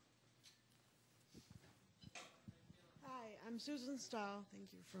 Hi, I'm Susan Stahl.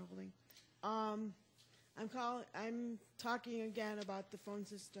 Thank you for holding. I'm talking again about the phone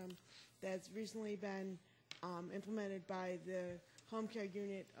system that's recently been implemented by the home care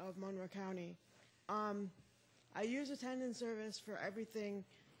unit of Monroe County. I use attendance service for everything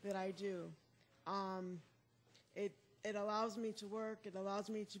that I do. It allows me to work. It allows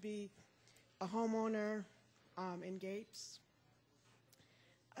me to be a homeowner in Gates.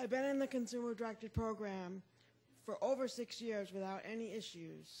 I've been in the consumer-directed program for over 6 years without any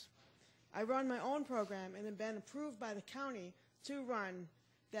issues. I run my own program and have been approved by the county to run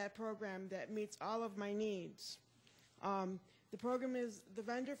that program that meets all of my needs. The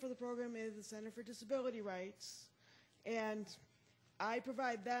vendor for the program is the Center for Disability Rights, and I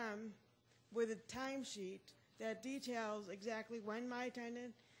provide them with a timesheet that details exactly when my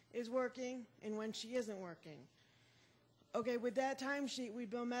attendant is working and when she isn't working. Okay, with that timesheet, we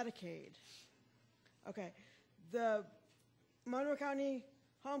bill Medicaid. Okay, the Monroe County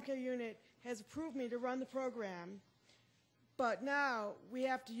Home Care Unit has approved me to run the program, but now we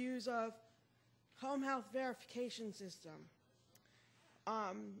have to use a home health verification system,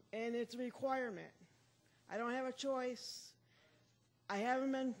 and it's a requirement. I don't have a choice. I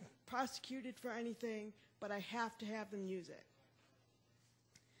haven't been prosecuted for anything, but I have to have them use it.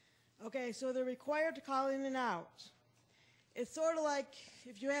 Okay, so they're required to call in and out. It's sort of like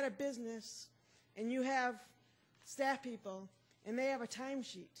if you had a business and you have staff people and they have a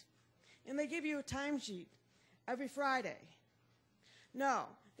timesheet, and they give you a timesheet every Friday. No,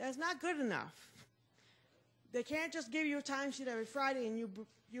 that's not good enough. They can't just give you a timesheet every Friday and you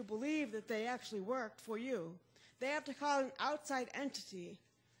believe that they actually worked for you. They have to call an outside entity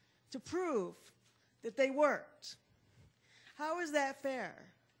to prove that they worked. How is that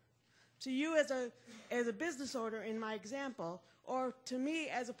fair? To you as a business owner in my example, or to me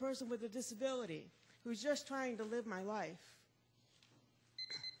as a person with a disability who's just trying to live my life?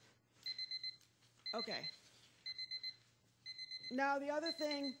 Okay. Now the other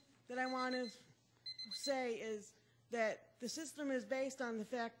thing that I want to say is that the system is based on the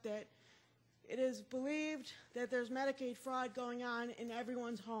fact that it is believed that there's Medicaid fraud going on in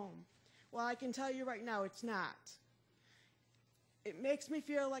everyone's home. Well, I can tell you right now it's not. It makes me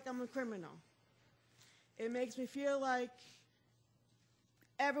feel like I'm a criminal. It makes me feel like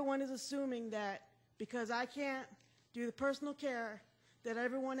everyone is assuming that because I can't do the personal care that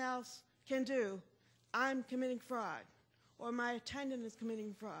everyone else can do, I'm committing fraud, or my attendant is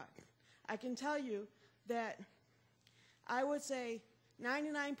committing fraud. I can tell you that I would say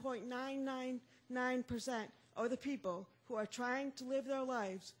 99.999% of the people who are trying to live their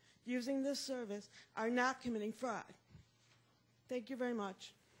lives using this service are not committing fraud. Thank you very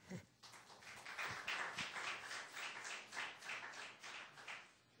much.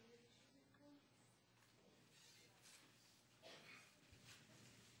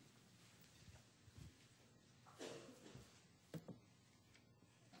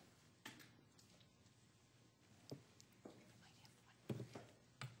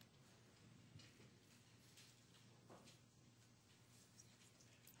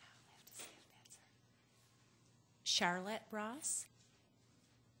 Charlotte Ross.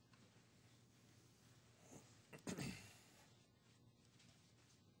 Okay.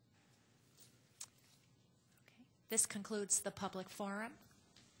 This concludes the public forum.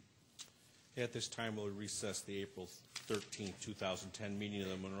 At this time, we'll recess the April 13, 2010 meeting of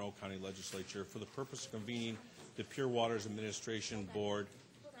the Monroe County Legislature for the purpose of convening the Pure Waters Administration Board.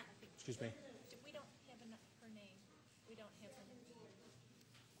 Excuse me. We don't have her name. We don't have her name.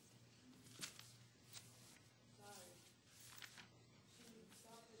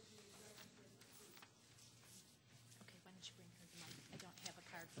 Okay, why don't you bring her the mic? I don't have a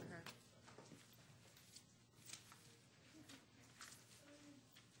card for her.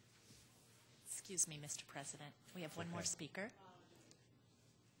 Excuse me, Mr. President. We have one more speaker.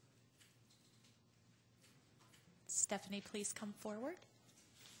 Stephanie, please come forward.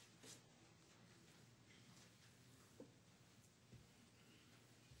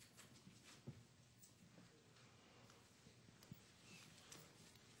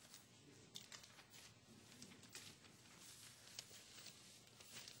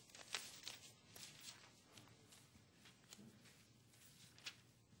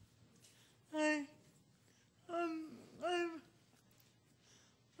 Hi, I'm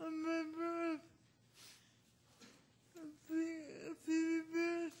a member of the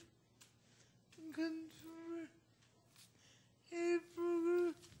CBS Consumer Aid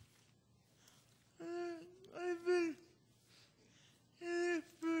Program. I've been in it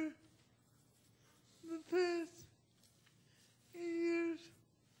for the past 8 years.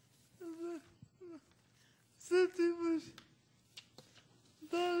 Something was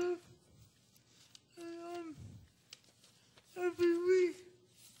thought of. Every week,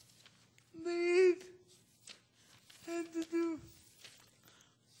 the aide had to do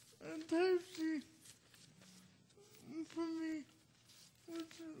a timesheet for me,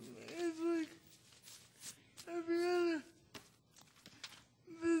 which is like every other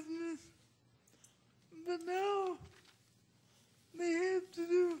business. But now, they have to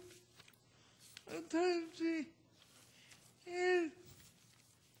do a timesheet and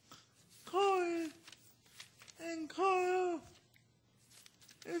call it and call out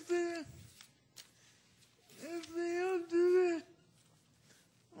if they don't do it,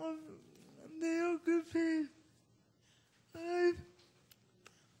 they don't get paid.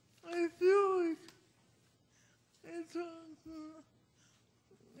 I feel like it's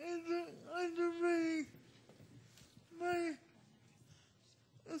undermining my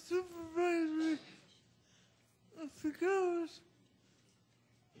supervisory skills.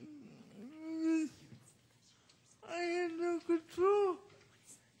 I had no control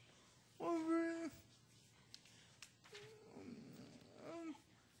over it.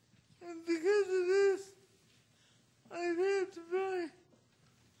 And because of this, I've had to buy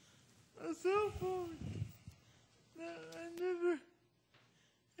a cell phone that I never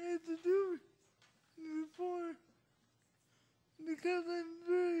had to do before, because I'm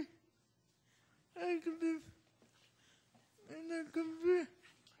very active in the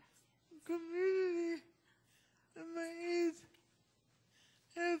community. And my aides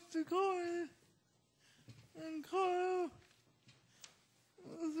have to call in and call out.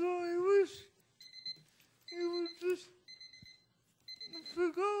 So I wish he would just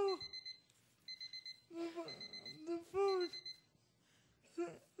forgo the phone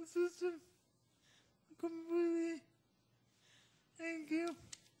system completely. Thank you.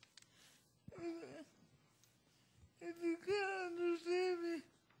 If you can't understand me,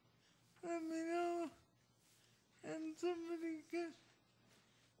 let me know, and somebody can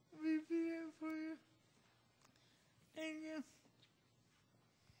repeat it for you. Thank you.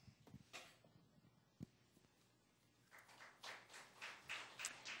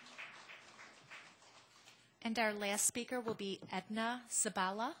 And our last speaker will be Edna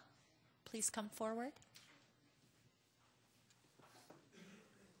Zabala. Please come forward.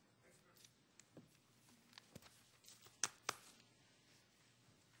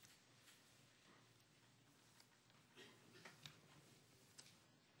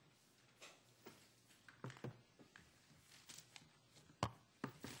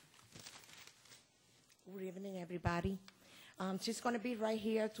 Good evening, everybody. She's going to be right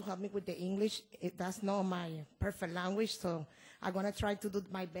here to help me with the English. That's not my perfect language, so I'm going to try to do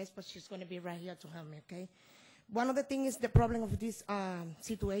my best, but she's going to be right here to help me, okay? One of the things, the problem of this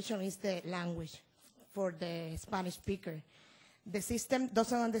situation is the language for the Spanish speaker. The system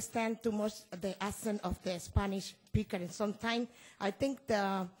doesn't understand too much the accent of the Spanish speaker, and sometimes I think que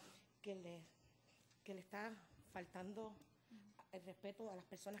le está faltando el respeto a las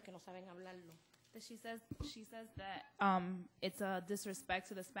personas que no saben hablarlo. That she says that it's a disrespect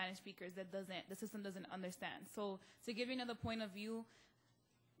to the Spanish speakers that the system doesn't understand. So to give you another point of view,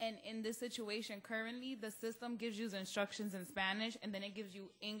 and in this situation currently, the system gives you instructions in Spanish, and then it gives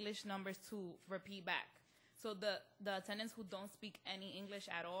you English numbers to repeat back. So the attendants who don't speak any English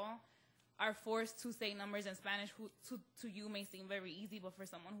at all are forced to say numbers in Spanish, to you may seem very easy, but for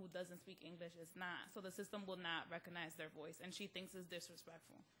someone who doesn't speak English, it's not. So the system will not recognize their voice, and she thinks it's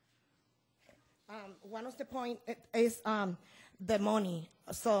disrespectful. One of the points is the money.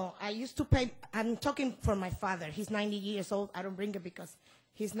 So I used to pay, I'm talking for my father. He's 90 years old. I don't bring it because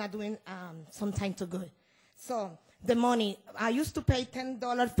he's not doing sometimes too good. So the money, I used to pay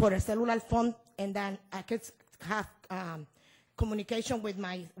 $10 for a cellular phone, and then I could have communication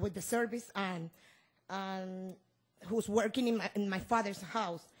with the service and who's working in my father's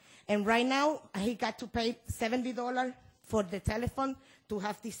house. And right now, he got to pay $70 for the telephone to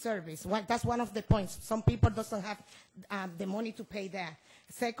have this service. That's one of the points. Some people doesn't have the money to pay that.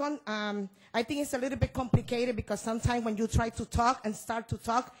 Second, I think it's a little bit complicated because sometimes when you try to talk and start to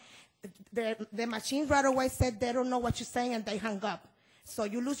talk, the machine right away said they don't know what you're saying and they hang up. So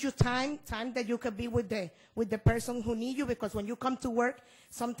you lose your time that you could be with the person who need you, because when you come to work,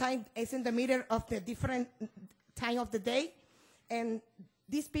 sometimes it's in the middle of the different time of the day, and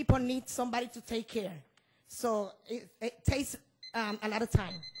these people need somebody to take care. So it takes a lot of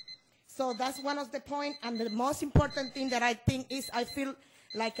time. So that's one of the points. And the most important thing that I think is I feel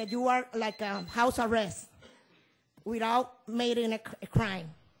like you are like a house arrest without making a crime.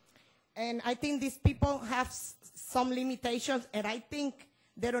 And I think these people have some limitations, and I think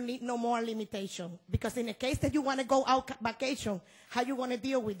they don't need no more limitation. Because in the case that you want to go out vacation, how you going to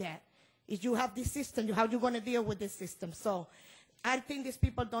deal with that? If you have this system, how you going to deal with this system? So I think these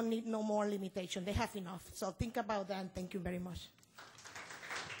people don't need no more limitation. They have enough. So think about that, and thank you very much.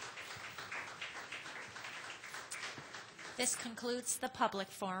 This concludes the public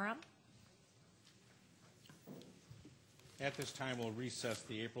forum. At this time, we'll recess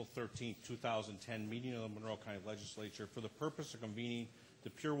the April 13, 2010 meeting of the Monroe County Legislature for the purpose of convening the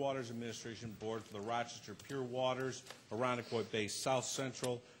Pure Waters Administration Board for the Rochester Pure Waters, Arundecoy Bay South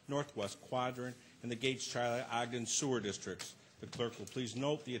Central, Northwest Quadrant, and the Gates-Charlie Ogden Sewer Districts. The clerk will please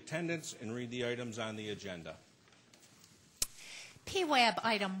note the attendance and read the items on the agenda. PWAB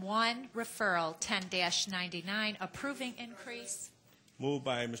Item 1, Referral 10-99, Approving Increase. Moved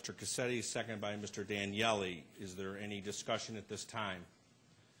by Mr. Cassetti, second by Mr. Daniele. Is there any discussion at this time?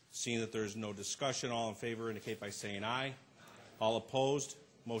 Seeing that there is no discussion, all in favor indicate by saying aye. All opposed,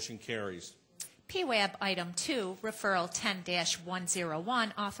 motion carries. PWAB Item 2, Referral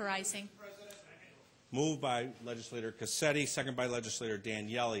 10-101, Authorizing. Moved by Legislator Cassetti, second by Legislator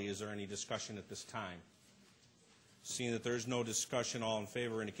Daniele. Is there any discussion at this time? Seeing that there is no discussion, all in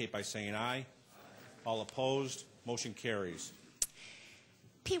favor indicate by saying aye. All opposed, motion carries.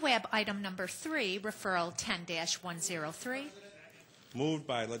 PWAB Item Number 3, Referral 10-103. Moved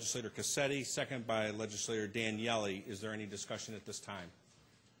by Legislator Cassetti, second by Legislator Daniele. Is there any discussion at this time?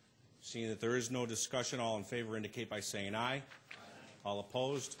 Seeing that there is no discussion, all in favor indicate by saying aye. All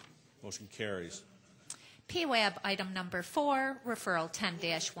opposed, motion carries. PWAB Item Number 4, Referral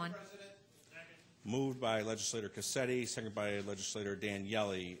 10-1. Moved by Legislator Cassetti, second by Legislator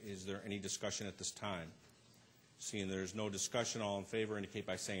Daniele. Is there any discussion at this time? Seeing there is no discussion, all in favor indicate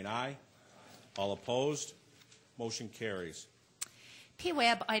by saying aye. All opposed, motion carries.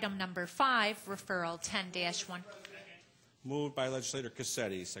 PWAB Item Number 5, Referral 10-1. Moved by Legislator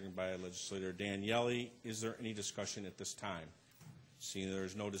Cassetti, second by Legislator Daniele. Is there any discussion at this time? Seeing there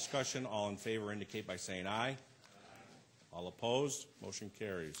is no discussion, all in favor indicate by saying aye. All opposed, motion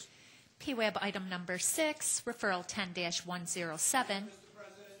carries. PWAB Item Number 6, Referral 10-107.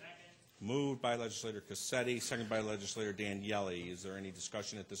 Moved by Legislator Cassetti, second by Legislator Daniele. Is there any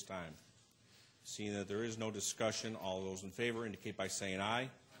discussion at this time? Seeing that there is no discussion, all those in favor indicate by saying aye.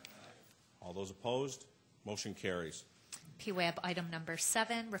 All those opposed, motion carries. PWAB Item Number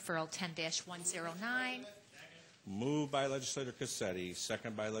 7, Referral 10-109. Moved by Legislator Cassetti,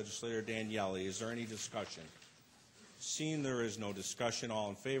 second by Legislator Daniele. Is there any discussion? Seeing there is no discussion, all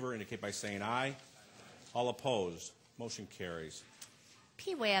in favor indicate by saying aye. All opposed, motion carries.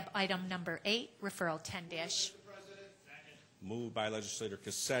 PWAB Item Number 8, Referral 10- Moved by legislator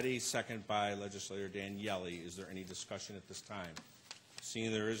Cassetti, second by legislator Daniele. Is there any discussion at this time?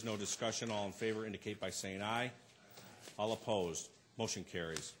 Seeing there is no discussion, all in favor indicate by saying aye. All opposed. Motion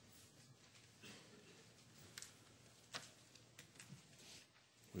carries.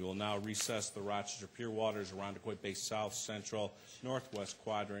 We will now recess the Rochester Pier Waters, Arundecoit Bay South, Central, Northwest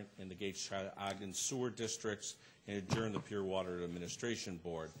Quadrant, and the Gates-Ogden Sewer Districts, and adjourn the Pier Water Administration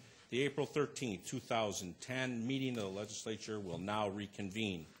Board. The April 13, 2010 meeting of the Legislature will now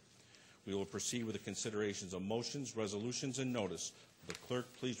reconvene. We will proceed with the considerations of motions, resolutions, and notice. Will the clerk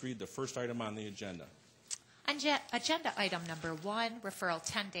please read the first item on the agenda? Agenda item number 1, referral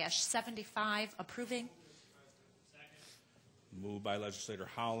 10-75, approving. Moved by legislator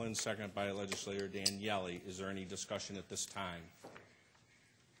Howland, second by legislator Daniele. Is there any discussion at this time?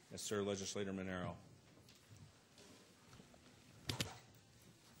 Yes, sir, legislator Monero.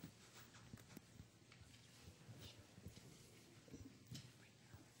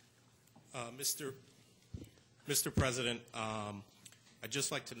 Mr. President, I'd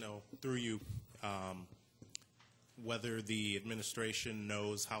just like to know, through you, whether the administration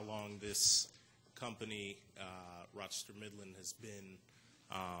knows how long this company, Rochester Midland, has been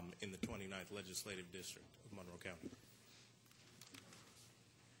in the 29th Legislative District of Monroe County.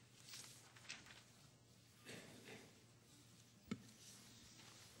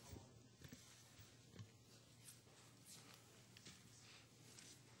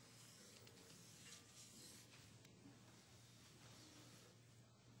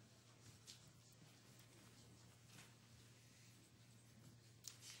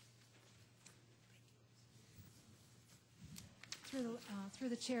 Through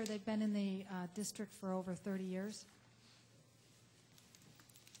the chair, they've been in the district for over 30 years.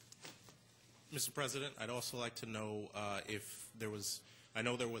 Mr. President, I'd also like to know if there was, I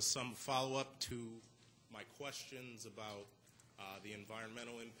know there was some follow-up to my questions about the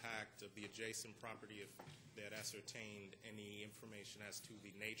environmental impact of the adjacent property, if they had ascertained any information as to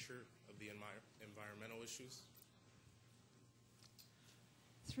the nature of the environmental issues.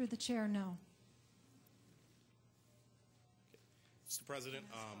 Through the chair, no. Mr. President,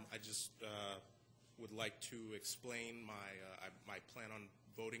 I just would like to explain my plan on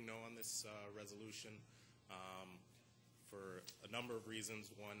voting no on this resolution for a number of reasons.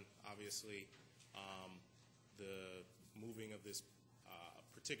 One, obviously, the moving of this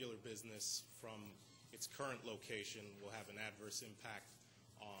particular business from its current location will have an adverse impact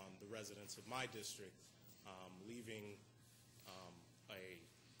on the residents of my district, leaving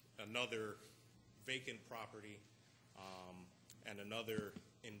another vacant property and another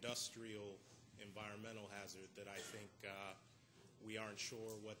industrial environmental hazard that I think we aren't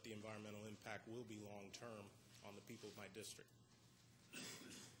sure what the environmental impact will be long-term on the people of my district.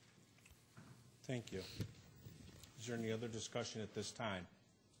 Thank you. Is there any other discussion at this time?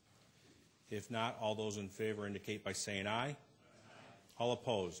 If not, all those in favor indicate by saying aye. All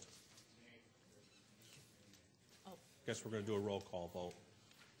opposed? Guess we're going to do a roll call vote.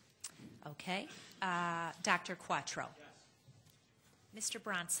 Okay. Dr. Quattro. Yes. Mr.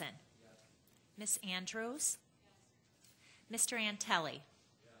 Bronson. Yes. Ms. Andrews. Yes. Mr. Antelli.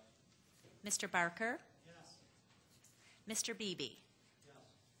 Yes. Mr. Barker. Yes. Mr. Beebe.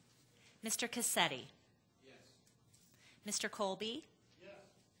 Yes. Mr. Cassetti. Yes. Mr. Colby.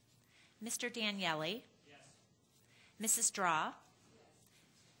 Yes. Mr. Daniele. Yes. Mrs. Draw.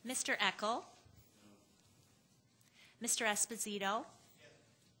 Yes. Mr. Eckel. No. Mr. Esposito.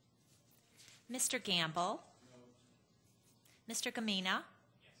 Yes. Mr. Gamble. No. Mr. Gamina.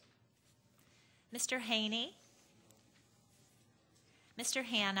 Yes. Mr. Haney. No. Mr.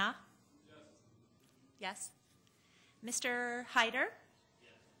 Hanna. Yes. Yes. Mr. Hyder.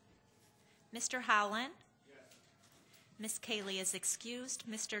 Yes. Mr. Howland. Yes. Ms. Cayley is excused.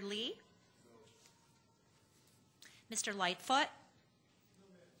 Mr. Lee. No. Mr. Lightfoot.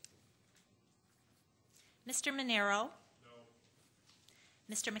 No. Mr. Monero. No.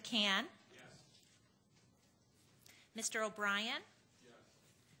 Mr. McCann. Yes. Mr. O'Brien.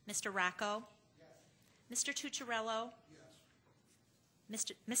 Yes. Mr. Racco. Yes. Mr. Tucciarello.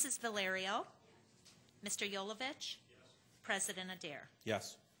 Yes. Mrs. Valerio. Yes. Mr. Yolovich. Yes. President Adair.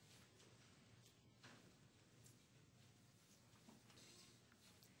 Yes.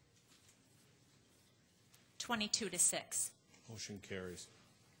 (22 to 6). Motion carries.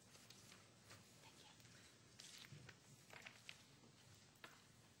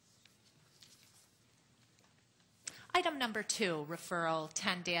 Item number 2, referral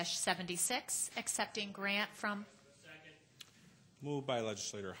 10-76, accepting grant from. Moved by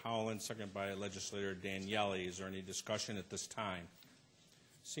legislator Howland, second by legislator Daniele. Is there any discussion at this time?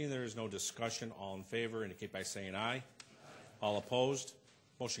 Seeing there is no discussion, all in favor indicate by saying aye. Aye. All opposed?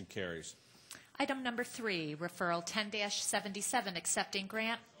 Motion carries. Item number 3, referral 10-77, accepting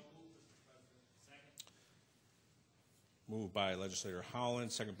grant. Moved by Legislator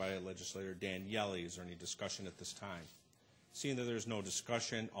Howland, second by Legislator Daniele. Is there any discussion at this time? Seeing that there's no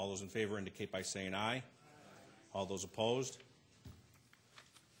discussion, all those in favor indicate by saying aye. All those opposed?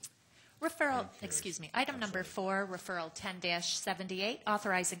 Referral, excuse me, item number 4, referral 10-78,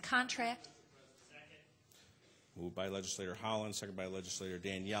 authorizing contract. Moved by Legislator Howland, second by Legislator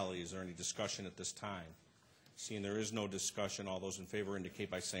Daniele. Is there any discussion at this time? Seeing there is no discussion, all those in favor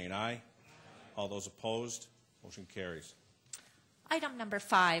indicate by saying aye. All those opposed? Motion carries. Item number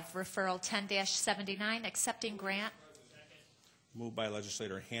 5, referral 10-79, accepting grant. Moved by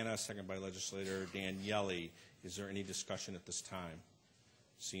Legislator Hannah, second by Legislator Daniele. Is there any discussion at this time?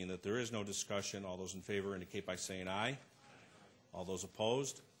 Seeing that there is no discussion, all those in favor indicate by saying aye. All those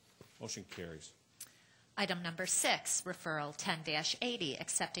opposed? Motion carries. Item number 6, referral 10-80,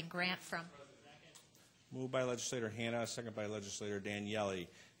 accepting grant from. Moved by Legislator Hannah, second by Legislator Daniele.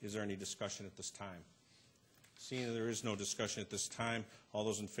 Is there any discussion at this time? Seeing that there is no discussion at this time, all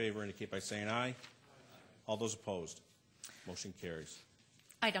those in favor indicate by saying aye. All those opposed? Motion carries.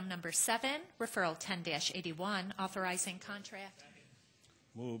 Item number 7, referral 10-81, authorizing contract.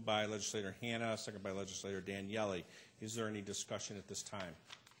 Moved by Legislator Hannah, second by Legislator Daniele. Is there any discussion at this time?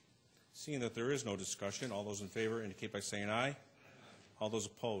 Seeing that there is no discussion, all those in favor indicate by saying aye. All those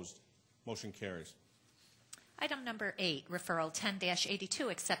opposed? Motion carries. Item number 8, referral 10-82,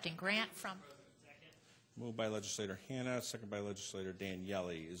 accepting grant from. Moved by Legislator Hannah, second by Legislator Daniele.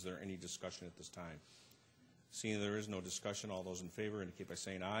 Is there any discussion at this time? Seeing there is no discussion, all those in favor indicate by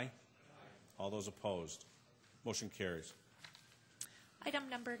saying aye. All those opposed? Motion carries. Item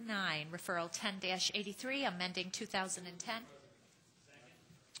number 9, referral 10-83, amending 2010.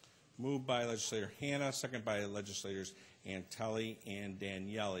 Moved by Legislator Hannah, second by Legislators Antelli and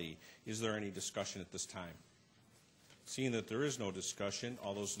Daniele. Is there any discussion at this time? Seeing that there is no discussion,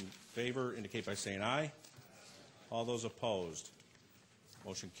 all those in favor indicate by saying aye. All those opposed?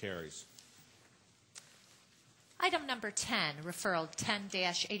 Motion carries. Item number 10, referral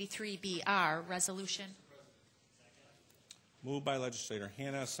 10-83BR, resolution. Moved by Legislator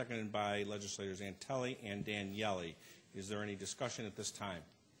Hannah, seconded by Legislators Antelli and Daniele. Is there any discussion at this time?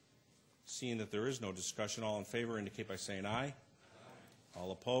 Seeing that there is no discussion, all in favor indicate by saying aye.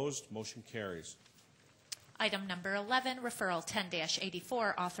 All opposed? Motion carries. Item number 11, referral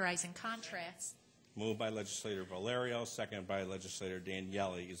 10-84, authorizing contracts. Moved by Legislator Valerio, seconded by Legislator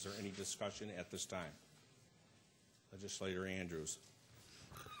Daniele. Is there any discussion at this time? Legislator Andrews.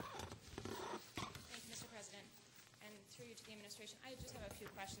 Thank you, Mr. President. And through you to the administration, I just have a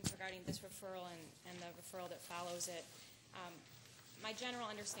few questions regarding this referral and the referral that follows it. My general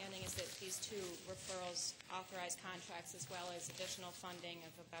understanding is that these two referrals authorize contracts as well as additional funding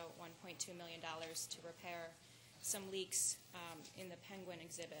of about $1.2 million to repair some leaks in the Penguin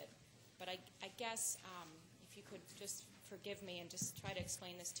exhibit. But I guess if you could just forgive me and just try to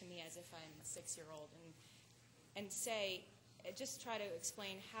explain this to me as if I'm a 6-year-old and say, just try to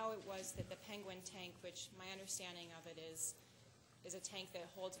explain how it was that the Penguin tank, which my understanding of it is a tank that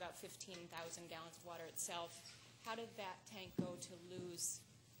holds about 15,000 gallons of water itself, how did that tank go to lose,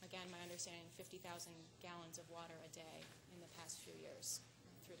 again, my understanding, 50,000 gallons of water a day in the past few years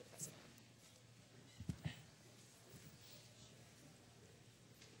through the president?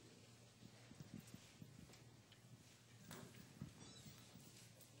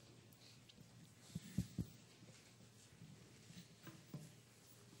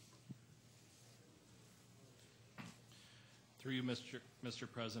 Through you, Mr.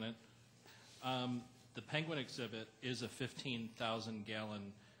 President. The Penguin exhibit is a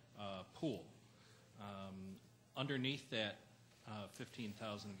 15,000-gallon pool. Underneath that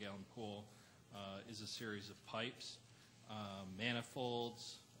 15,000-gallon pool is a series of pipes,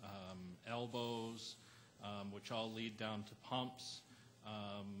 manifolds, elbows, which all lead down to pumps,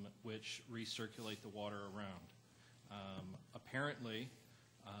 which recirculate the water around. Apparently,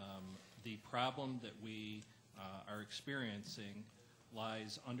 the problem that we are experiencing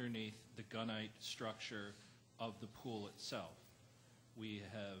lies underneath the gunite structure of the pool itself. We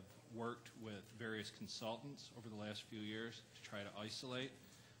have worked with various consultants over the last few years to try to isolate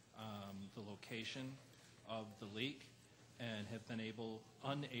the location of the leak and have been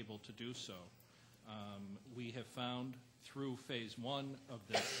unable to do so. We have found through phase 1 of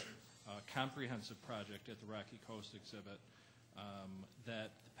this comprehensive project at the Rocky Coast exhibit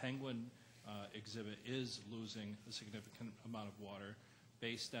that the Penguin exhibit is losing a significant amount of water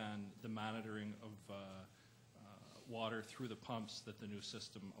based on the monitoring of water through the pumps that the new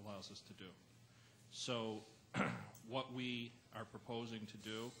system allows us to do. So What we are proposing to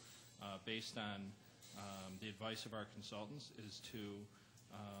do, based on the advice of our consultants, is to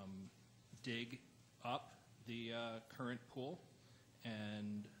dig up the current pool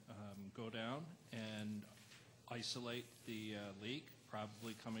and go down and isolate the leak,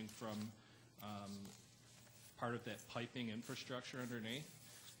 probably coming from part of that piping infrastructure underneath,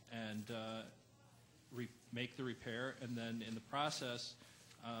 and make the repair. And then in the process,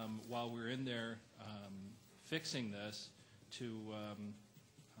 while we're in there fixing this, to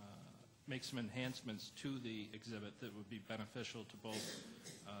make some enhancements to the exhibit that would be beneficial to both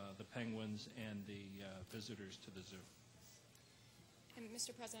the penguins and the visitors to the zoo. And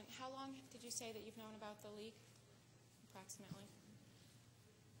Mr. President, how long did you say that you've known about the leak, approximately?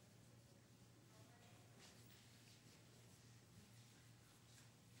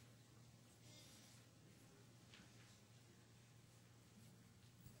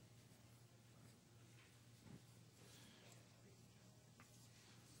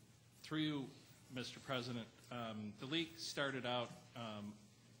 Through you, Mr. President, the leak started out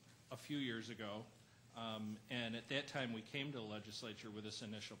a few years ago, and at that time we came to the legislature with this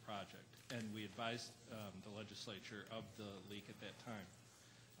initial project, and we advised the legislature of the leak at that time.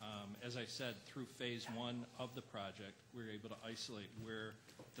 As I said, through phase one of the project, we were able to isolate where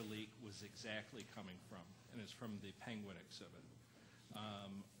the leak was exactly coming from, and it's from the penguin exhibit.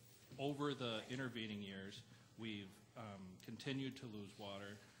 Over the intervening years, we've continued to lose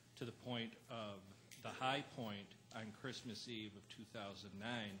water to the point of the high point on Christmas Eve of 2009,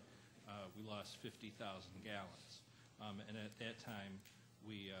 we lost 50,000 gallons. And at that time,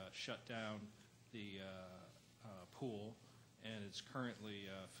 we shut down the pool, and it's currently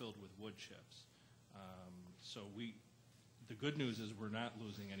filled with wood chips. So the good news is we're not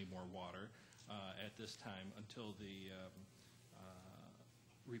losing any more water at this time until the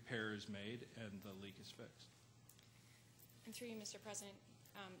repair is made and the leak is fixed. And through you, Mr. President,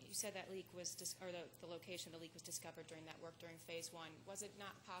 you said that leak was, the location of the leak was discovered during that work during phase one. Was it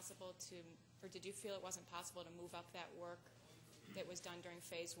not possible to, or did you feel it wasn't possible to move up that work that was done during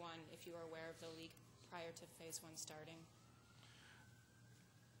phase one if you were aware of the leak prior to phase one starting?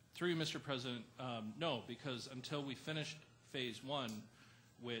 Through you, Mr. President, no, because until we finished phase one,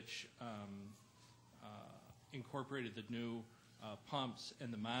 which incorporated the new pumps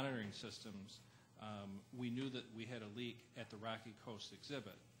and the monitoring systems, we knew that we had a leak at the Rocky Coast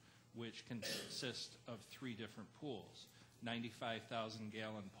exhibit, which consists of 3 different pools: 95,000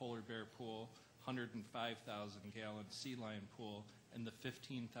 gallon polar bear pool, 105,000 gallon sea lion pool, and the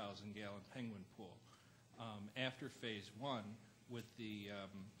 15,000 gallon penguin pool. After phase one, with the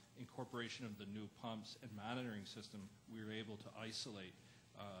incorporation of the new pumps and monitoring system, we were able to isolate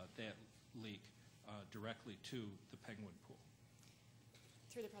that leak directly to the penguin pool.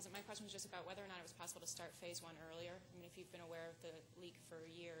 Through the President, my question was just about whether or not it was possible to start phase one earlier. I mean, if you've been aware of the leak for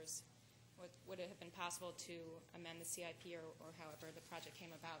years, would it have been possible to amend the CIP or however the project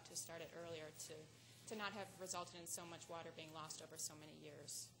came about to start it earlier to not have resulted in so much water being lost over so many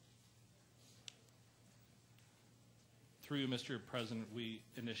years? Through you, Mr. President, we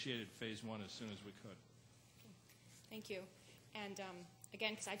initiated phase one as soon as we could. Okay. Thank you. And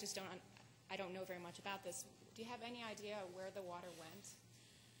again, because I don't know very much about this, do you have any idea where the water went?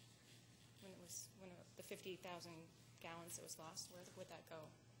 When the 50,000 gallons that was lost, where would that go?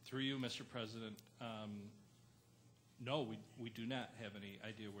 Through you, Mr. President, no, we do not have any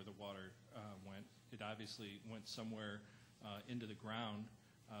idea where the water went. It obviously went somewhere into the ground.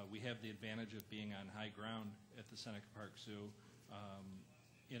 We have the advantage of being on high ground at the Seneca Park Zoo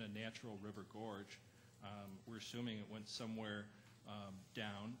in a natural river gorge. We're assuming it went somewhere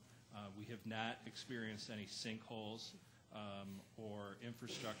down. We have not experienced any sinkholes or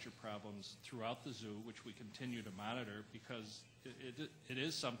infrastructure problems throughout the zoo, which we continue to monitor because it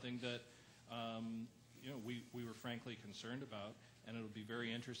is something that we were frankly concerned about, and it'll be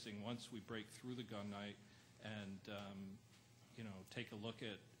very interesting once we break through the gunite and take a look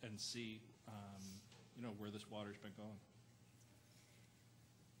at and see where this water's been going.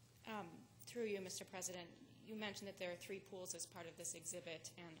 Through you, Mr. President, you mentioned that there are 3 pools as part of this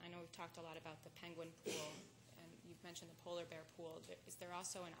exhibit, and I know we've talked a lot about the penguin pool, and you've mentioned the polar bear pool. Is there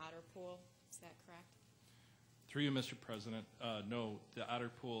also an otter pool? Is that correct? Through you, Mr. President, no, the otter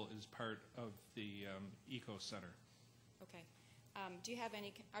pool is part of the Eco Center. Okay.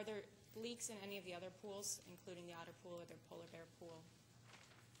 Are there leaks in any of the other pools, including the otter pool or the polar bear pool,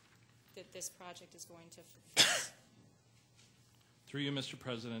 that this project is going to fix? Through you, Mr.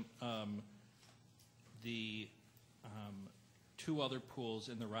 President, the 2 other pools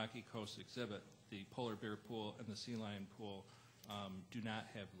in the Rocky Coast exhibit, the polar bear pool and the sea lion pool, do not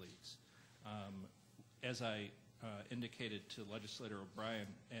have leaks. As I indicated to Legislator O'Brien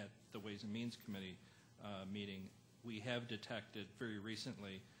at the Ways and Means Committee meeting, we have detected very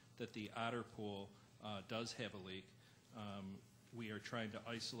recently that the Otter Pool does have a leak. We are trying to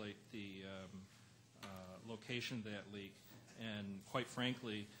isolate the location of that leak and, quite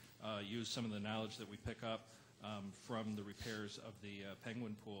frankly, use some of the knowledge that we pick up from the repairs of the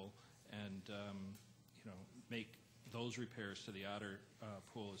Penguin Pool and make those repairs to the Otter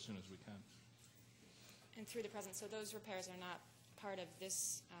Pool as soon as we can. And through the President, so those repairs are not part of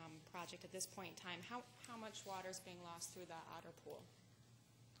this project at this point in time. How much water is being lost through the Otter Pool?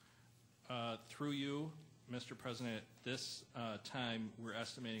 Through you, Mr. President, at this time, we're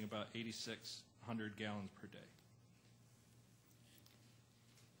estimating about 8,600 gallons per day.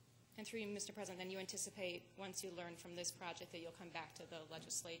 And through you, Mr. President, then you anticipate, once you learn from this project, that you'll come back to the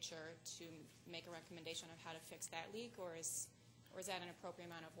legislature to make a recommendation of how to fix that leak, or is that an appropriate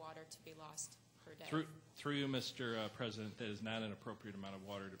amount of water to be lost per day? Through you, Mr. President, that is not an appropriate amount of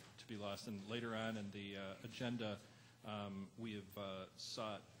water to be lost. And later on in the agenda, we have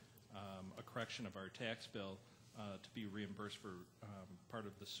sought a correction of our tax bill to be reimbursed for part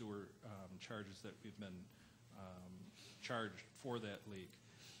of the sewer charges that we've been charged for that leak.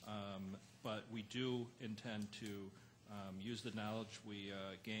 But we do intend to use the knowledge we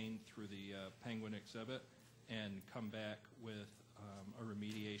gained through the Penguin exhibit and come back with a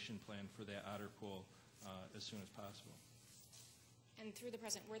remediation plan for that Otter Pool as soon as possible. And through the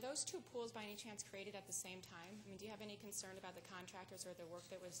President, were those two pools by any chance created at the same time? I mean, do you have any concern about the contractors or the work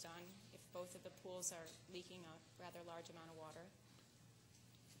that was done if both of the pools are leaking a rather large amount of water?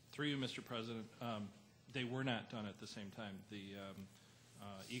 Through you, Mr. President, they were not done at the same time. The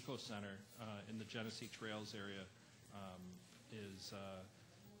Eco Center in the Genesee Trails area is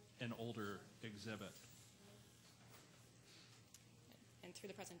an older exhibit. And through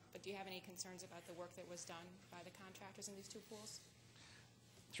the President, but do you have any concerns about the work that was done by the contractors in these two pools?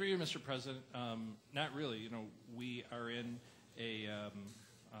 Through you, Mr. President, not really. You know, we are in a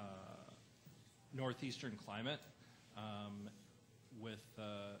northeastern climate with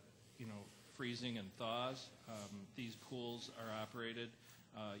freezing and thaws. These pools are operated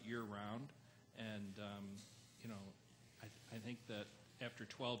year-round, and I think that after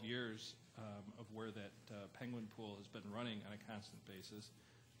 12 years of where that Penguin Pool has been running on a constant basis,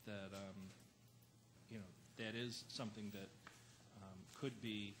 that that is something that could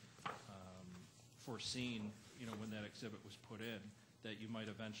be foreseen, when that exhibit was put in, that you might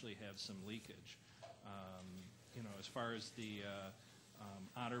eventually have some leakage. As far as the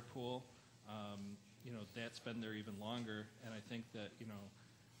Otter Pool, that's been there even longer, and I think that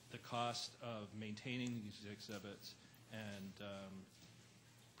the cost of maintaining these exhibits and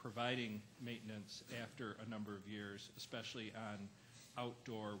providing maintenance after a number of years, especially on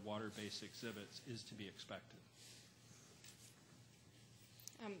outdoor water-based exhibits, is to be expected.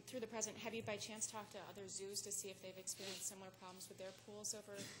 Through the President, have you by chance talked to other zoos to see if they've experienced similar problems with their pools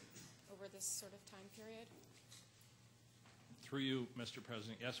over this sort of time period? Through you, Mr.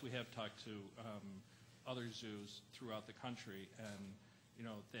 President, yes, we have talked to other zoos throughout the country, and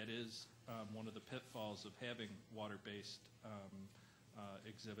that is one of the pitfalls of having water-based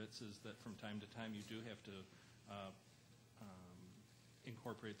exhibits, is that from time to time you do have to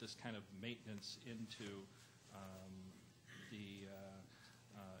incorporate this kind of maintenance into the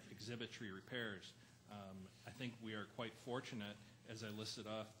exhibitry repairs. I think we are quite fortunate, as I listed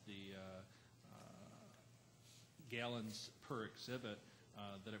off the gallons per exhibit,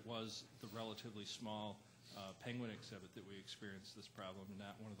 that it was the relatively small Penguin exhibit that we experienced this problem,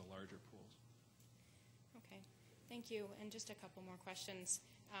 not one of the larger pools. Okay, thank you. And just a couple more questions.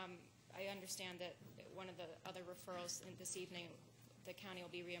 I understand that one of the other referrals this evening, the county will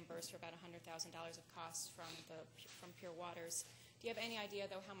be reimbursed for about $100,000 of costs from Pure Waters. Do you have any idea,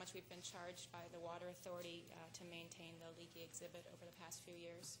 though, how much we've been charged by the Water Authority to maintain the leaky exhibit over the past few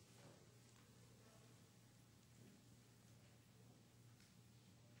years?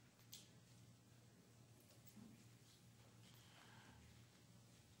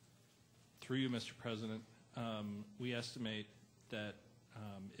 Through you, Mr. President, we estimate that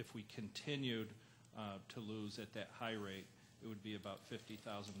if we continued to lose at that high rate, it would be about $50,000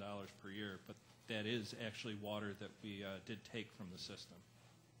 per year, but that is actually water that we did take from the system.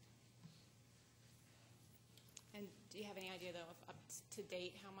 And do you have any idea, though, of up to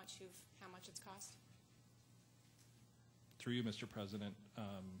date how much it's cost? Through you, Mr. President,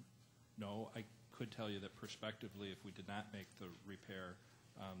 no. I could tell you that prospectively, if we did not make the repair,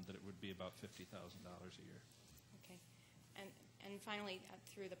 that it would be about $50,000 a year. Okay. And finally,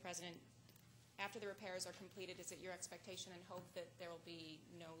 through the President, after the repairs are completed, is it your expectation and hope that there will be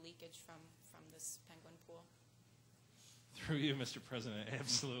no leakage from this Penguin Pool? Through you, Mr. President,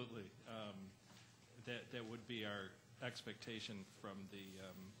 absolutely. That would be our expectation from the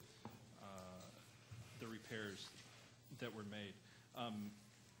repairs that were made.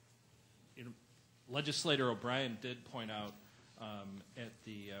 Legislator O'Brien did point out at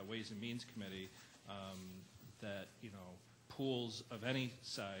the Ways and Means Committee that pools of any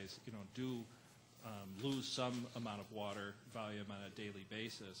size do lose some amount of water volume on a daily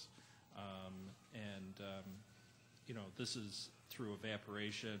basis, this is through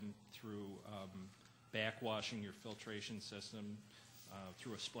evaporation, through backwashing your filtration system,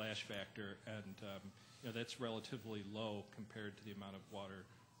 through a splash factor, and that's relatively low compared to the amount of water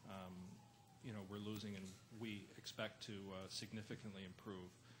we're losing, and we expect to significantly improve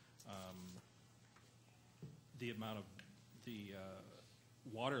the amount of the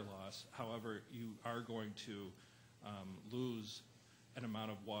water loss. However, you are going to lose an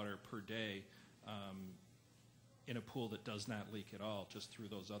amount of water per day in a pool that does not leak at all, just through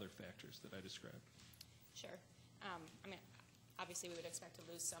those other factors that I described. Sure. Obviously we would expect to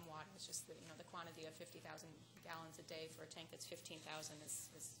lose some water. It's just that, the quantity of 50,000 gallons a day for a tank that's 15,000 is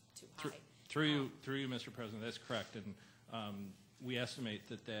too high. Through you, Mr. President, that's correct. And we estimate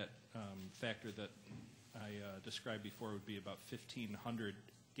that factor that I described before would be about 1,500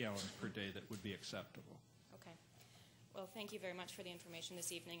 gallons per day that would be acceptable. Okay. Well, thank you very much for the information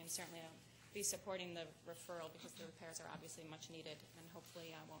this evening, and certainly I'll be supporting the referral because the repairs are obviously much needed and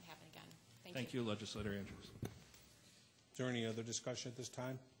hopefully won't happen again. Thank you, Legislator Andrews. Is there any other discussion at this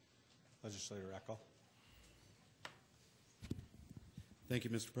time? Legislator Eckel. Thank you,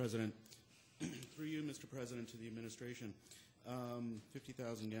 Mr. President. Through you, Mr. President, to the administration,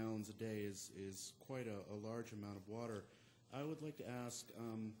 50,000 gallons a day is quite a large amount of water. I would like to ask,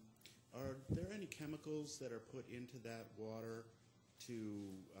 are there any chemicals that are put into that water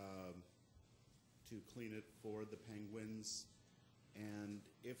to clean it for the penguins? And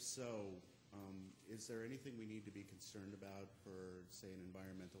if so, is there anything we need to be concerned about for, say, an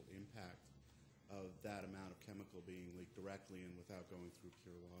environmental impact of that amount of chemical being leaked directly and without going through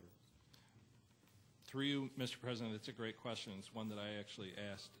pure water? Through you, Mr. President, it's a great question. It's one that I actually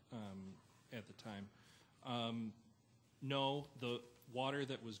asked at the time. No, the water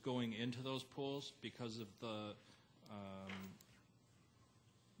that was going into those pools, because of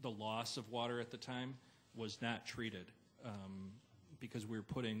the loss of water at the time, was not treated because we were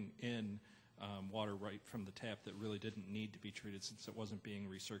putting in water right from the tap that really didn't need to be treated since it wasn't being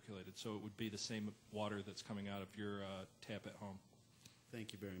recirculated. So it would be the same water that's coming out of your tap at home.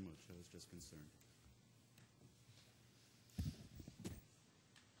 Thank you very much. I was just concerned.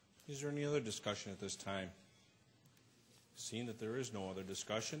 Is there any other discussion at this time? Seeing that there is no other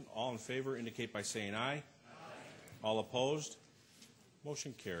discussion, all in favor indicate by saying aye. Aye. All opposed?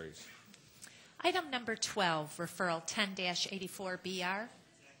 Motion carries. Item number 12, referral 10-84BR.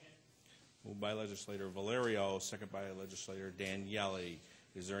 Moved by Legislator Valerio, second by Legislator Daniele.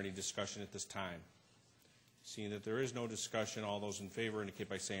 Is there any discussion at this time? Seeing that there is no discussion, all those in favor indicate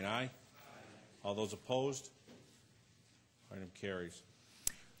by saying aye. Aye. All those opposed? Item carries.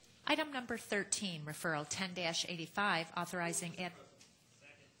 Item number 13, referral 10-85, authorizing at...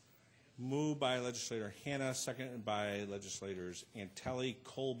 Moved by Legislator Hanna, seconded by Legislators Antelli,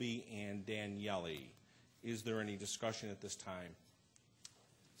 Colby, and Daniele. Is there any discussion at this time?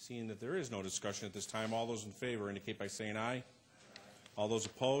 Seeing that there is no discussion at this time, all those in favor indicate by saying aye. Aye. All those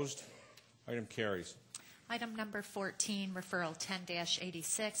opposed? Item carries. Item number 14, referral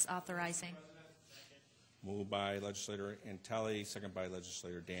 10-86, authorizing... Moved by Legislator Antelli, second by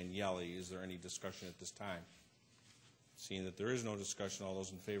Legislator Daniele. Is there any discussion at this time? Seeing that there is no discussion, all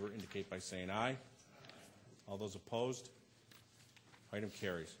those in favor indicate by saying aye. Aye. All those opposed? Item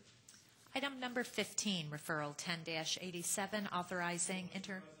carries. Item number 15, referral 10-87, authorizing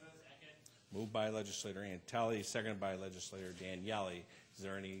Moved by Legislator Antelli, seconded by Legislator Daniele. Is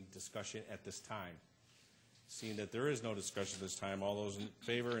there any discussion at this time? Seeing that there is no discussion at this time, all those in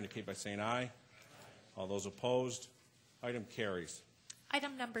favor indicate by saying aye. All those opposed? Item carries.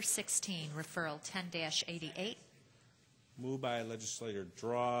 Item number 16, referral 10-88. Moved by Legislator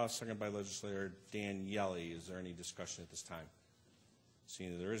Draw, seconded by Legislator Daniele. Is there any discussion at this time?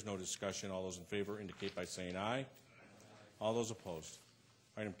 Seeing that there is no discussion, all those in favor indicate by saying aye. All those opposed?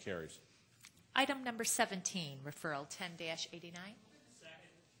 Item carries. Item number 17, referral 10-89.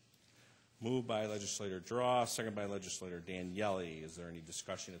 Moved by Legislator Draw, seconded by Legislator Daniele. Is there any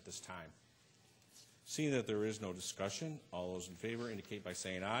discussion at this time? Seeing that there is no discussion, all those in favor indicate by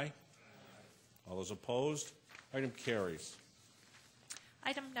saying aye. All those opposed? Item carries.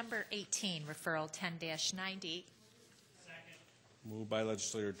 Item number 18, referral 10-90. Moved by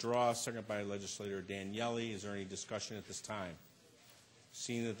legislator Draw, second by legislator Daniele. Is there any discussion at this time?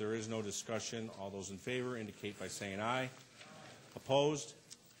 Seeing that there is no discussion, all those in favor indicate by saying aye. Opposed?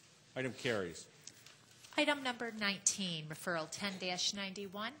 Item carries. Item number 19, referral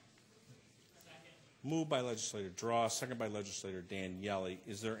 10-91. Moved by legislator Draw, second by legislator Daniele.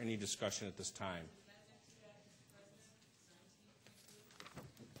 Is there any discussion at this time?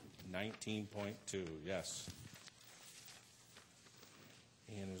 19.2, yes.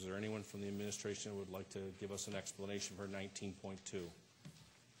 And is there anyone from the administration who would like to give us an explanation for 19.2?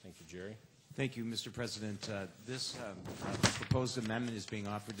 Thank you, Jerry. Thank you, Mr. President. This proposed amendment is being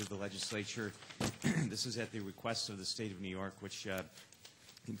offered to the legislature. This is at the request of the state of New York, which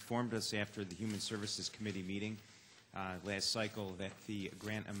informed us after the Human Services Committee meeting last cycle that the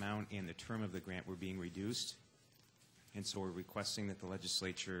grant amount and the term of the grant were being reduced. And so we're requesting that the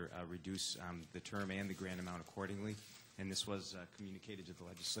legislature reduce the term and the grant amount accordingly. And this was communicated to the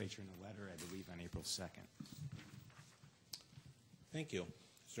legislature in a letter, I believe, on April 2nd. Thank you.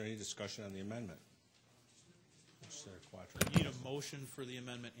 Is there any discussion on the amendment? I need a motion for the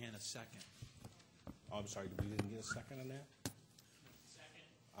amendment and a second. Oh, I'm sorry, we didn't get a second on that?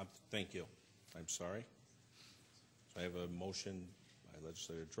 Second. Thank you. I'm sorry. So I have a motion by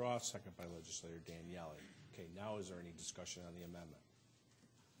legislator Draw, second by legislator Daniele. Okay, now is there any discussion on the amendment?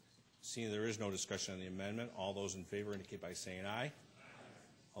 Seeing there is no discussion on the amendment, all those in favor indicate by saying aye. Aye.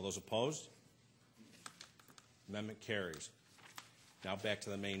 All those opposed? Amendment carries. Now back to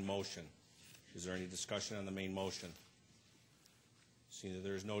the main motion. Is there any discussion on the main motion? Seeing that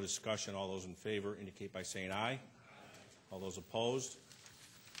there is no discussion, all those in favor indicate by saying aye. Aye. All those opposed?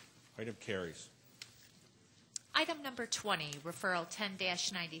 Item carries. Item number 20, referral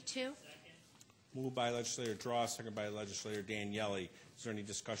 10-92. Moved by legislator Draw, second by legislator Daniele. Is there any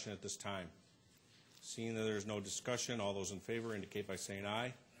discussion at this time? Seeing that there is no discussion, all those in favor indicate by saying aye.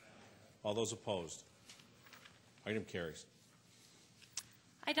 Aye. All those opposed? Item carries.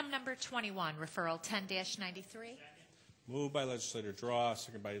 Item number 21, referral 10-93. Moved by legislator Draw,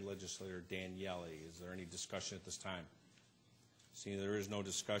 second by legislator Daniele. Is there any discussion at this time? Seeing there is no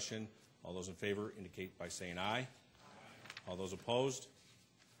discussion, all those in favor indicate by saying aye. Aye. All those opposed?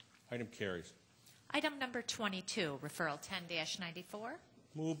 Item carries. Item number 22, referral 10-94.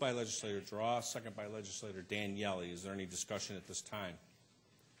 Moved by legislator Draw, second by legislator Daniele. Is there any discussion at this time?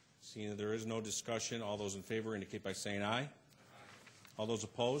 Seeing that there is no discussion, all those in favor indicate by saying aye. Aye. All those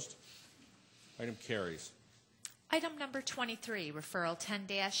opposed? Item carries. Item number 23, referral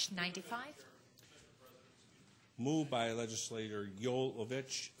 10-95. Moved by legislator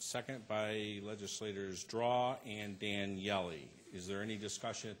Yolovich, second by legislators Draw and Daniele. Is there any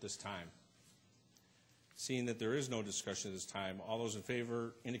discussion at this time? Seeing that there is no discussion at this time, all those in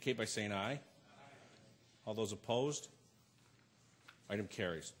favor indicate by saying aye. Aye. All those opposed? Item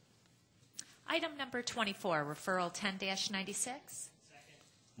carries. Item number 24, referral 10-96.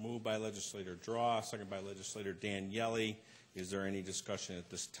 Moved by legislator Draw, second by legislator Daniele. Is there any discussion at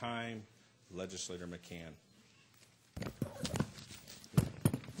this time? Legislator McCann.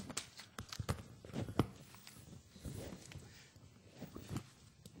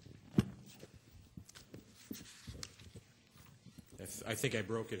 I think I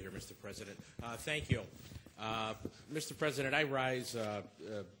broke it here, Mr. President. Thank you. Mr. President, I rise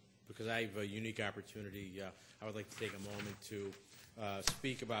because I have a unique opportunity. I would like to take a moment to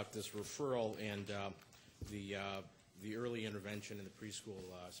speak about this referral and the early intervention in the preschool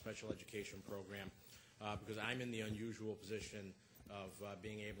special education program because I'm in the unusual position of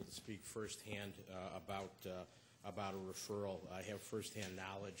being able to speak firsthand about a referral. I have firsthand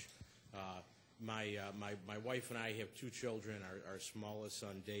knowledge. My wife and I have two children. Our smallest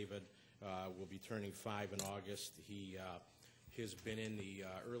son, David, will be turning 5 in August. He has been in the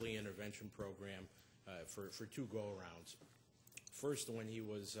early intervention program for 2 go-arounds. First, when he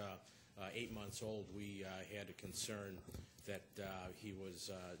was 8 months old, we had a concern that he was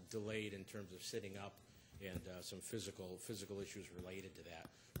delayed in terms of sitting up and some physical issues related to that.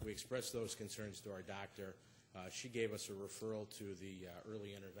 We expressed those concerns to our doctor. She gave us a referral to the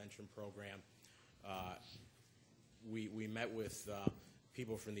early intervention program. We met with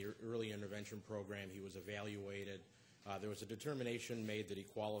people from the early intervention program. He was evaluated. There was a determination made that he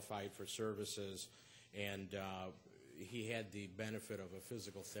qualified for services, and he had the benefit of a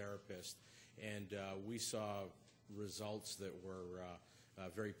physical therapist. And we saw results that were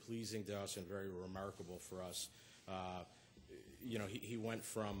very pleasing to us and very remarkable for us. You know, he went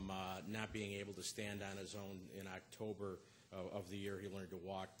from not being able to stand on his own in October of the year he learned to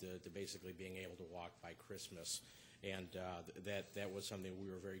walk to basically being able to walk by Christmas. And that was something we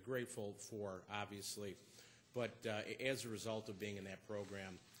were very grateful for, obviously. But as a result of being in that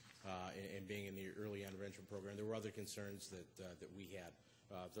program and being in the early intervention program, there were other concerns that we had.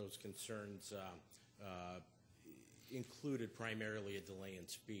 Those concerns included primarily a delay in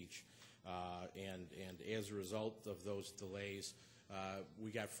speech. And as a result of those delays,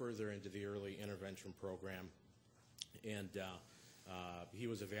 we got further into the early intervention program, and he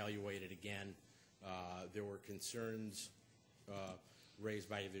was evaluated again. There were concerns raised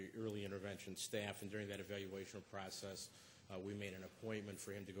by the early intervention staff, and during that evaluation process, we made an appointment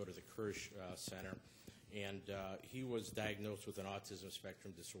for him to go to the Kirsch Center, and he was diagnosed with an autism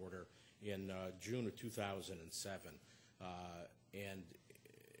spectrum disorder in June of 2007. And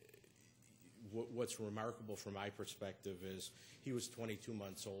what's remarkable from my perspective is he was 22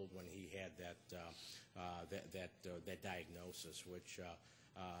 months old when he had that diagnosis, which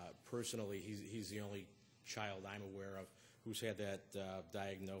personally he's the only child I'm aware of who's had that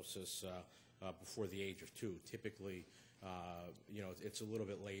diagnosis before the age of 2. Typically, it's a little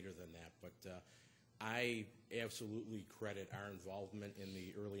bit later than that, but I absolutely credit our involvement in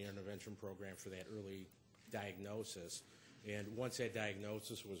the early intervention program for that early diagnosis. And once that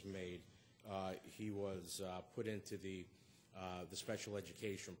diagnosis was made, he was put into the special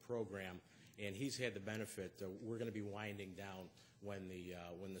education program, and he's had the benefit. We're going to be winding down when the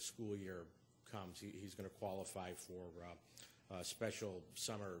school year comes. He's going to qualify for special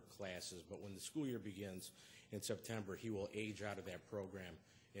summer classes, but when the school year begins in September, he will age out of that program,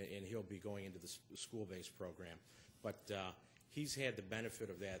 and he'll be going into the school-based program. But he's had the benefit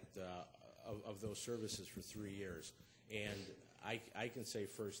of that of those services for 3 years, and I can say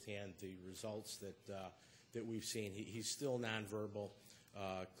firsthand the results that we've seen. He's still nonverbal,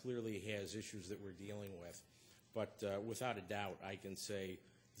 clearly has issues that we're dealing with, but without a doubt, I can say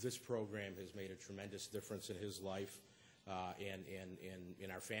this program has made a tremendous difference in his life and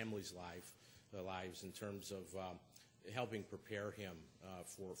in our family's lives in terms of helping prepare him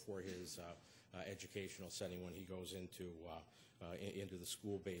for his educational setting when he goes into the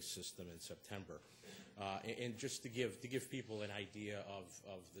school-based system in September. And just to give people an idea of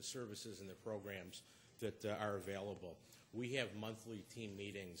the services and the programs that are available, we have monthly team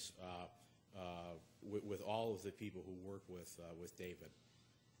meetings with all of the people who work with David.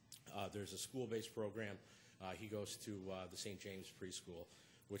 There's a school-based program. He goes to the St. James Preschool,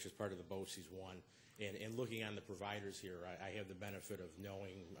 which is part of the BOCES 1. And looking on the providers here, I have the benefit of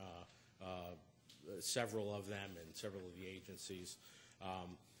knowing several of them and several of the agencies.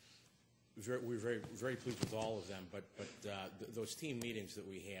 We're very pleased with all of them, but those team meetings that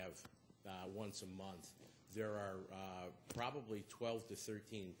we have once a month, there are probably 12 to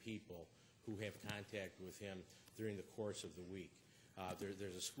 13 people who have contact with him during the course of the week.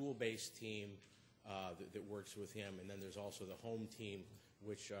 There's a school-based team that works with him, and then there's also the home team,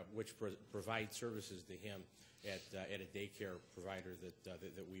 which provides services to him at a daycare provider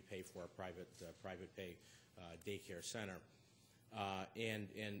that we pay for, a private pay daycare center. And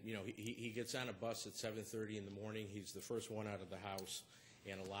he gets on a bus at 7:30 in the morning. He's the first one out of the house,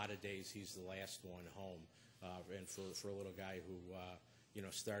 and a lot of days he's the last one home. And for a little guy who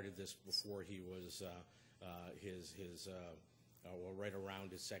started this before he was right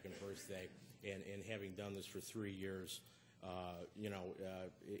around his second birthday, and having done this for 3 years,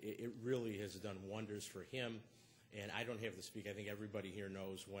 it really has done wonders for him. And I don't have to speak. I think everybody here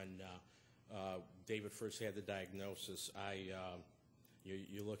knows when David first had the diagnosis.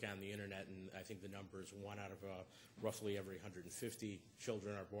 You look on the internet, and I think the number is 1 out of roughly every 150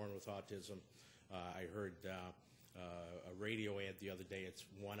 children are born with autism. I heard a radio ad the other day. It's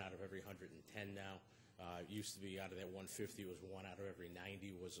 1 out of every 110 now. It used to be out of that 150 was 1 out of every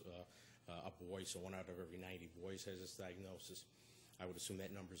 90 was a boy, so 1 out of every 90 boys has this diagnosis. I would assume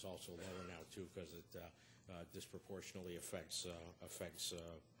that number is also lower now too, because it disproportionately affects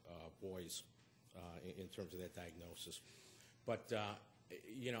boys in terms of that diagnosis. But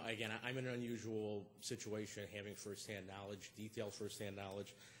again, I'm in an unusual situation, having firsthand knowledge, detailed firsthand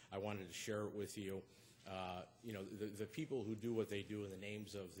knowledge. I wanted to share it with you. The people who do what they do, and the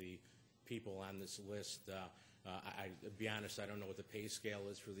names of the people on this list, to be honest, I don't know what the pay scale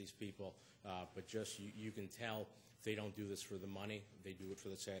is for these people, but just you can tell they don't do this for the money. They do it for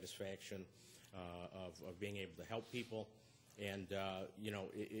the satisfaction of being able to help people. And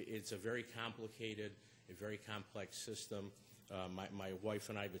it's a very complicated, a very complex system. My wife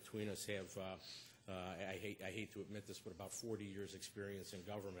and I, between us, have I hate to admit this, but about 40 years experience in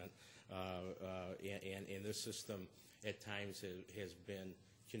government, and this system at times has been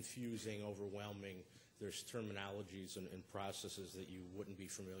confusing, overwhelming. There's terminologies and processes that you wouldn't be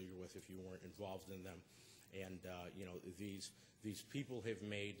familiar with if you weren't involved in them. And these people have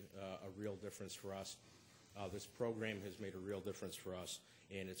made a real difference for us. This program has made a real difference for us,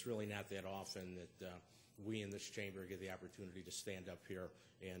 and it's really not that often that we in this chamber get the opportunity to stand up here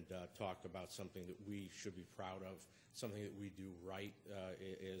and talk about something that we should be proud of, something that we do right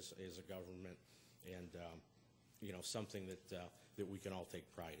as a government, and something that we can all take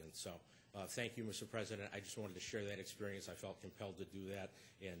pride in. So thank you, Mr. President. I just wanted to share that experience. I felt compelled to do that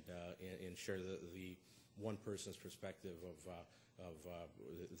and share the one person's perspective of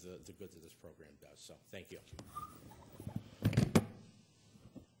the good that this program does. So thank you.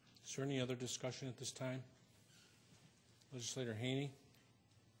 Is there any other discussion at this time? Legislator Haney.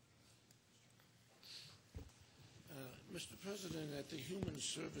 Mr. President, at the Human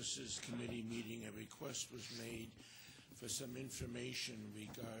Services Committee meeting, a request was made for some information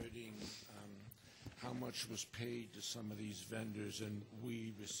regarding how much was paid to some of these vendors, and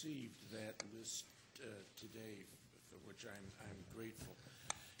we received that list today, for which I'm grateful.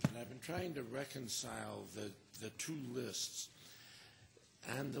 And I've been trying to reconcile the two lists.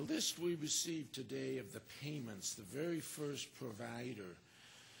 And the list we received today of the payments, the very first provider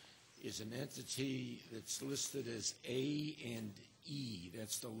is an entity that's listed as A and E.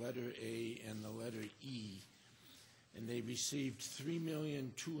 That's the letter A and the letter E. And they received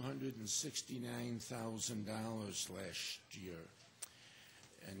 $3,269,000 last year.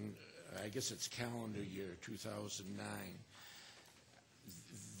 And I guess it's calendar year 2009.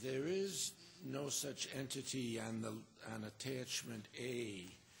 There is no such entity on attachment A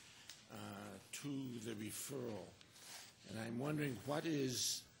to the referral. And I'm wondering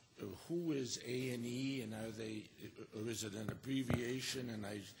who is A&E, and are they, or is it an abbreviation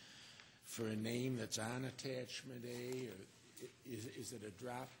for a name that's on attachment A, or is it a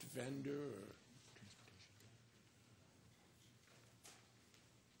dropped vendor?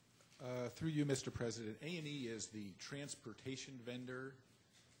 Through you, Mr. President, A&E is the transportation vendor,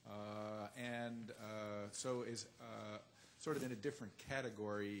 and so is sort of in a different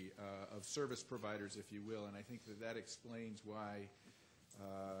category of service providers, if you will, and I think that explains why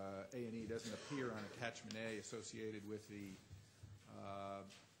A&E doesn't appear on attachment A associated with the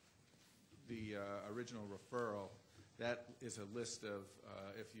original referral. That is a list of,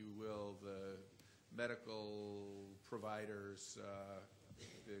 if you will, the medical providers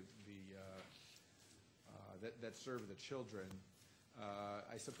that serve the children.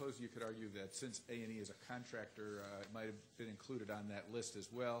 I suppose you could argue that since A&E is a contractor, it might have been included on that list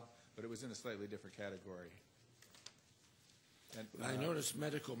as well, but it was in a slightly different category. And, I noticed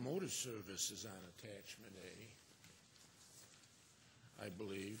medical motor service is on attachment A, I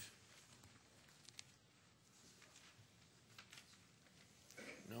believe.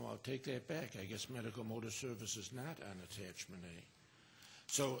 No, I'll take that back. I guess medical motor service is not on attachment A.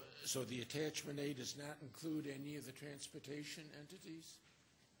 So the attachment A does not include any of the transportation entities?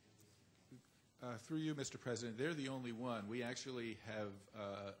 Through you, Mr. President, they're the only one. We actually have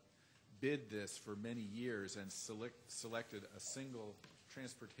bid this for many years and selected a single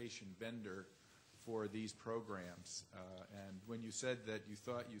transportation vendor for these programs. And when you said that you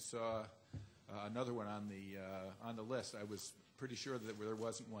thought you saw another one on the list, I was pretty sure that there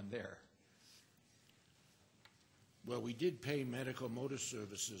wasn't one there. Well, we did pay medical motor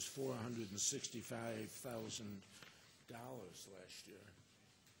services $465,000 last year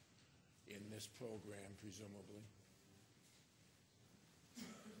in this program, presumably.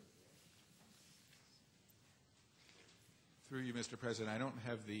 Through you, Mr. President, I don't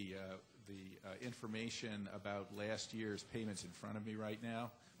have the information about last year's payments in front of me right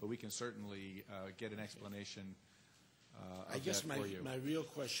now, but we can certainly get an explanation of I guess that for you. my real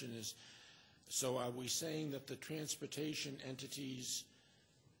question is, so are we saying that the transportation entities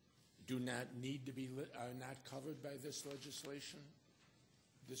do not need to be, are not covered by this legislation,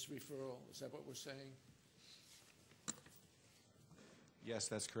 this referral? Is that what we're saying? Yes,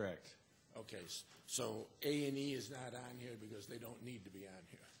 that's correct. Okay, so A&E is not on here because they don't need to be on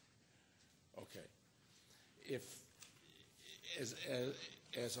here. Okay. If,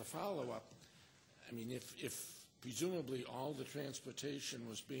 as a follow-up, I mean, if presumably all the transportation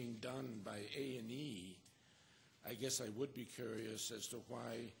was being done by A&E, I guess I would be curious as to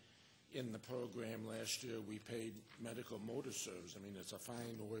why in the program last year we paid medical motor service. I mean, it's a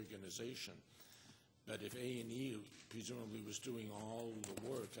fine organization. But if A&E presumably was doing all the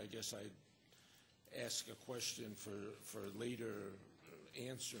work, I guess I'd ask a question for later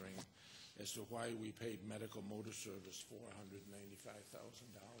answering as to why we paid medical motor service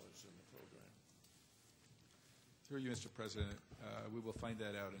 $495,000 in the program. Through you, Mr. President, we will find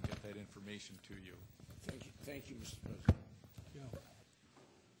that out and get that information to you. Thank you, Mr. President. Yeah.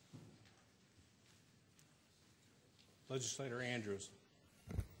 Legislator Andrews.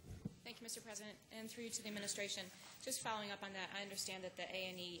 Thank Mr. President, and through you to the administration, just following up on that, I understand that the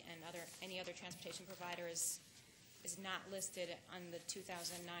A&E and any other transportation provider is not listed on the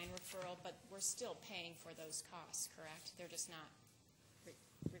 2009 referral, but we're still paying for those costs, correct? They're just not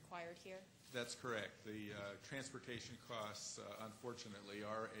required here? That's correct. The transportation costs, unfortunately,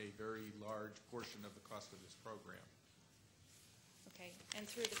 are a very large portion of the cost of this program. Okay. And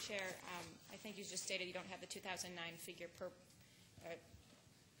through the chair, I think you just stated you don't have the 2009 figure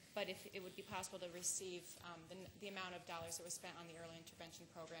but if it would be possible to receive the amount of dollars that was spent on the early intervention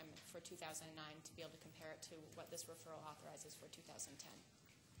program for 2009 to be able to compare it to what this referral authorizes for 2010.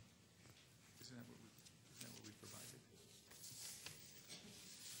 Isn't that what we provided?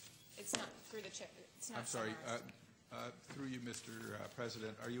 It's not through the chair. It's not. I'm sorry. Through you, Mr.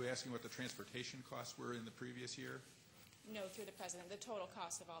 President, are you asking what the transportation costs were in the previous year? No, through the President. The total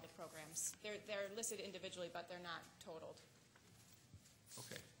cost of all the programs. They're listed individually, but they're not totaled.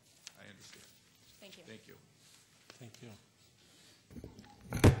 Okay. I understand. Thank you. Thank you. Thank you.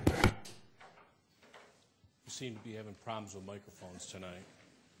 We seem to be having problems with microphones tonight.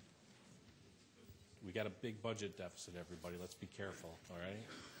 We got a big budget deficit, everybody. Let's be careful, all right?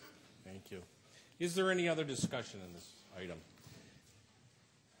 Thank you. Is there any other discussion on this item?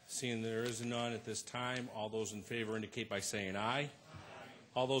 Seeing there is none at this time, all those in favor indicate by saying aye. Aye.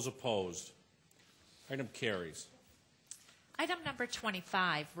 All those opposed? Item carries. Item number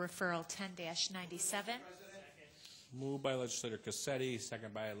 25, referral 10-97. Moved by Legislator Cassetti,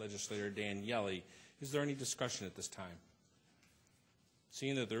 second by Legislator Daniele. Is there any discussion at this time?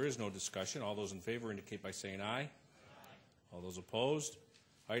 Seeing that there is no discussion, all those in favor indicate by saying aye. Aye. All those opposed?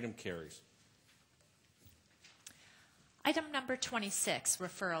 Item carries. Item number 26,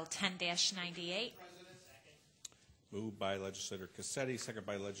 referral 10-98. Moved by Legislator Cassetti, second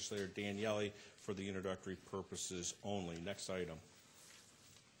by Legislator Daniele for the introductory purposes only. Next item.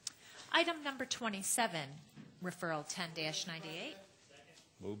 Item number 27, referral 10-98.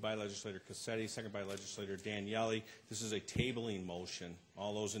 Moved by Legislator Cassetti, second by Legislator Daniele. This is a tabling motion.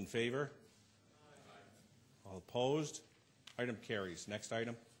 All those in favor? Aye. All opposed? Item carries. Next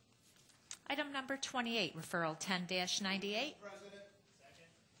item. Item number 28, referral 10-98.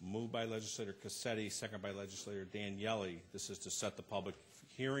 Moved by Legislator Cassetti, second by Legislator Daniele. This is to set the public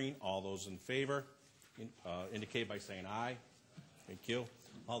hearing. All those in favor indicate by saying aye. Thank you.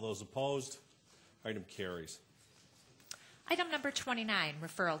 All those opposed? Item carries. Item number 29,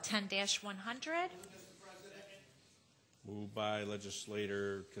 referral 10-100. Moved by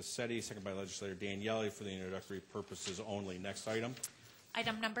Legislator Cassetti, second by Legislator Daniele for the introductory purposes only. Next item.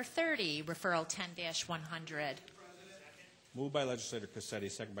 Item number 30, referral 10-100. Moved by Legislator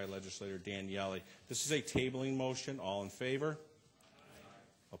Cassetti, second by Legislator Daniele. This is a tabling motion. All in favor?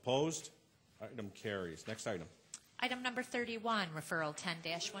 Aye. Opposed? Item carries. Next item. Item number 31, referral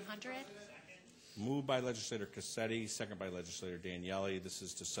 10-100. Moved by Legislator Cassetti, second by Legislator Daniele. This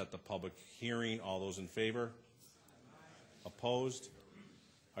is to set the public hearing. All those in favor? Aye. Opposed?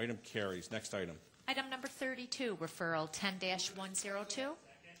 Item carries. Next item. Item number 32, referral 10-102.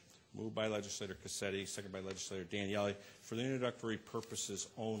 Moved by Legislator Cassetti, second by Legislator Daniele for the introductory purposes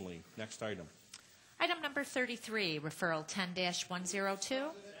only. Next item. Item number 33, referral 10-102.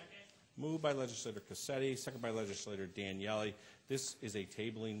 Moved by Legislator Cassetti, second by Legislator Daniele. This is a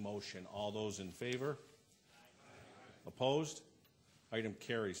tabling motion. All those in favor? Aye. Opposed? Item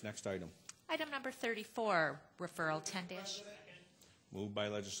carries. Next item. Item number 34, referral 10-. Moved by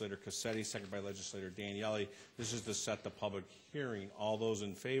Legislator Cassetti, second by Legislator Daniele. This is to set the public hearing. All those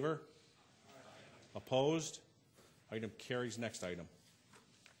in favor? Aye. Opposed? Item carries. Next item.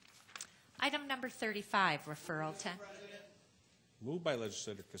 Item number 35, referral 10. Moved by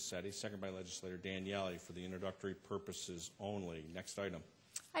Legislator Cassetti, second by Legislator Daniele for the introductory purposes only. Next item.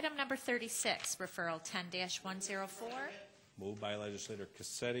 Item number 36, referral 10-104. Moved by Legislator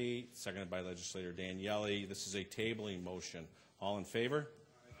Cassetti, seconded by Legislator Daniele. This is a tabling motion. All in favor?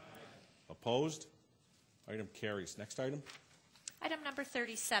 Aye. Opposed? Item carries. Next item. Item number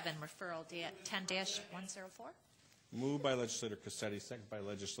 37, referral 10-104. Moved by Legislator Cassetti, seconded by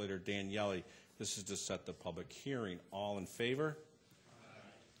Legislator Daniele. This is to set the public hearing. All in favor?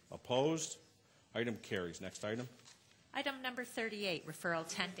 Aye. Opposed? Item carries. Next item. Item number 38,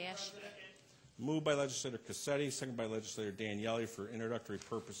 referral 10-. Moved by Legislator Cassetti, seconded by Legislator Daniele for introductory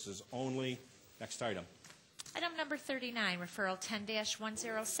purposes only. Next item. Item number 39, referral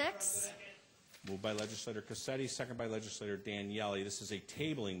 10-106. Moved by Legislator Cassetti, second by Legislator Daniele. This is a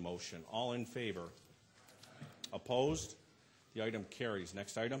tabling motion. All in favor? Opposed? The item carries.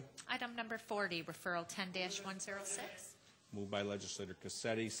 Next item. Item number 40, referral 10-106. Moved by Legislator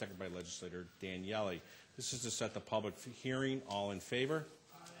Cassetti, second by Legislator Daniele. This is to set the public hearing. All in favor?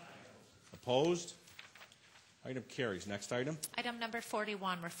 Opposed? Item carries. Next item. Item number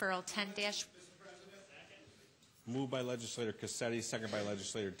 41, referral 10- Moved by legislator Cassetti, second by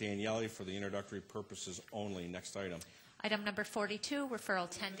legislator Daniele for the introductory purposes only. Next item. Item number 42, referral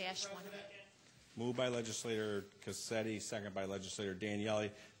 10-1. Moved by legislator Cassetti, second by legislator Daniele.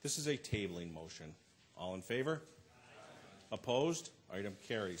 This is a tabling motion. All in favor? Opposed? Item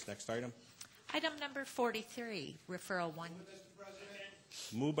carries. Next item. Item number 43, referral 1.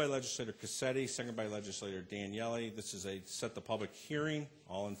 Moved by legislator Cassetti, second by legislator Daniele. This is a set the public hearing.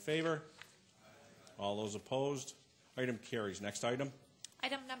 All in favor? All those opposed? Item carries. Next item.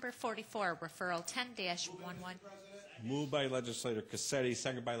 Item number 44, referral 10-11. Moved by legislator Cassetti,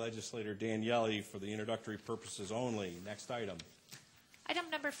 second by legislator Daniele for the introductory purposes only. Next item. Item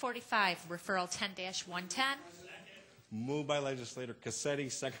number 45, referral 10-110. Moved by legislator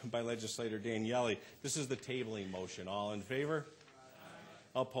Cassetti, second by legislator Daniele. This is the tabling motion. All in favor?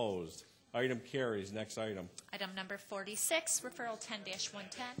 Opposed? Item carries. Next item. Item number 46, referral 10-110.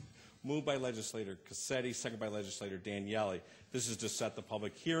 Moved by legislator Cassetti, second by legislator Daniele. This is to set the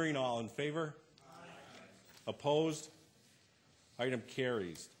public hearing. All in favor? Opposed? Item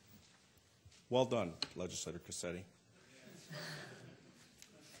carries. Well done, legislator Cassetti.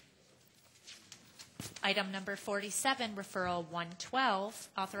 Item number 47, referral 112.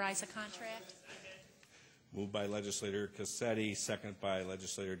 Authorize a contract. Moved by legislator Cassetti, second by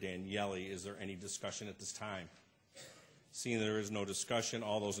legislator Daniele. Is there any discussion at this time? Seeing there is no discussion,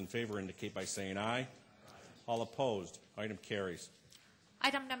 all those in favor indicate by saying aye. All opposed? Item carries.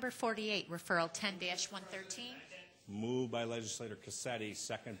 Item number 48, referral 10-113. Moved by legislator Cassetti,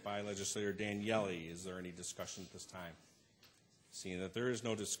 second by legislator Daniele. Is there any discussion at this time? Seeing that there is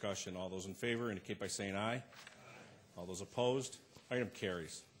no discussion, all those in favor indicate by saying aye. All those opposed? Item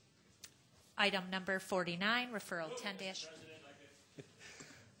carries. Item number 49, referral 10-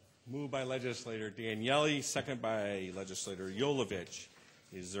 Moved by legislator Daniele, second by legislator Jolovich.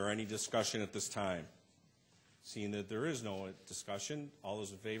 Is there any discussion at this time? Seeing that there is no discussion, all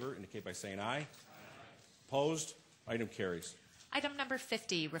those in favor indicate by saying aye. Opposed? Item carries. Item number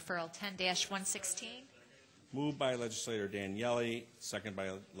 50, referral 10-116. Moved by legislator Daniele, second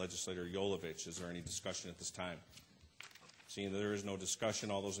by legislator Jolovich. Is there any discussion at this time? Seeing that there is no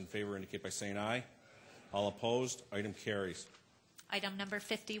discussion, all those in favor indicate by saying aye. All opposed? Item carries. Item number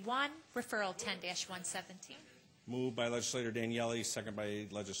 51, referral 10-117. Moved by legislator Daniele, second by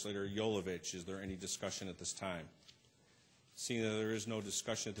legislator Jolovich. Is there any discussion at this time? Seeing that there is no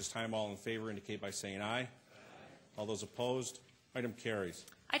discussion at this time, all in favor indicate by saying aye. All those opposed? Item carries.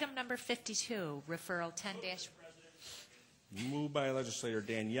 Item number 52, referral 10- Moved by legislator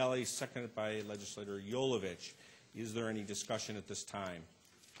Daniele, seconded by legislator Jolovich. Is there any discussion at this time?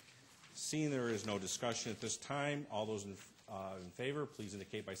 Seeing there is no discussion at this time, all those in favor, please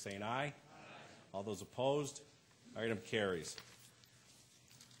indicate by saying aye. All those opposed? Item carries.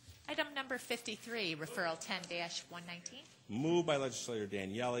 Item number 53, referral 10-119. Moved by legislator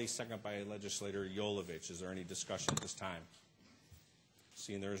Daniele, second by legislator Jolovich. Is there any discussion at this time?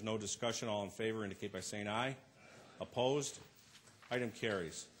 Seeing there is no discussion, all in favor indicate by saying aye. Opposed? Item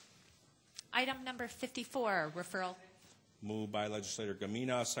carries. Item number 54, referral. Moved by legislator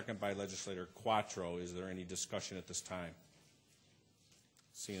Gamina, second by legislator Quattro. Is there any discussion at this time?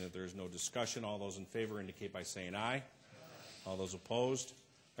 Seeing that there is no discussion, all those in favor indicate by saying aye. All those opposed?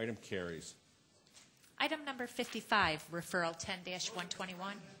 Item carries. Item number 55, referral 10-121.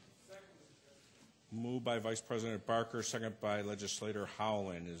 Moved by Vice President Barker, second by legislator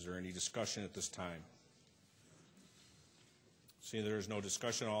Howland. Is there any discussion at this time? Seeing there is no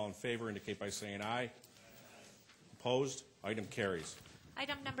discussion, all in favor indicate by saying aye. Opposed? Item carries.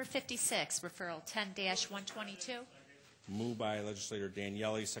 Item number 56, referral 10-122. Moved by legislator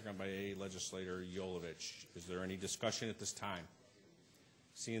Daniele, second by legislator Jolovich. Is there any discussion at this time?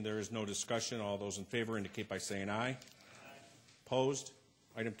 Seeing there is no discussion, all those in favor indicate by saying aye. Opposed?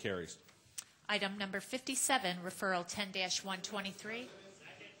 Item carries. Item number 57, referral 10-123.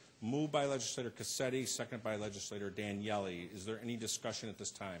 Moved by legislator Cassetti, second by legislator Daniele. Is there any discussion at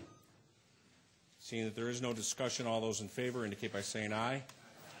this time? Seeing that there is no discussion, all those in favor indicate by saying aye.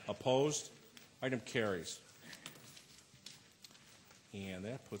 Opposed? Item carries. And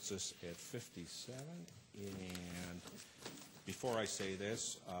that puts us at 57. And before I say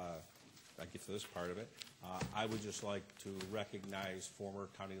this, I get to this part of it, I would just like to recognize former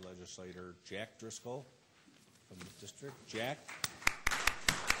county legislator Jack Driscoll from the district. Jack?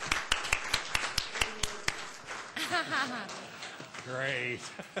 Great.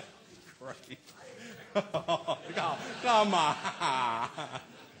 Great. Come on.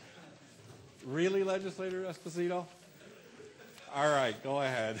 Really, Legislator Esposito? All right, go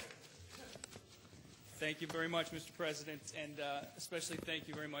ahead. Thank you very much, Mr. President, and especially thank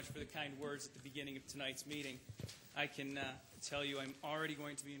you very much for the kind words at the beginning of tonight's meeting. I can tell you I'm already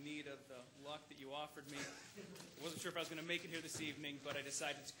going to be in need of the luck that you offered me. I wasn't sure if I was going to make it here this evening, but I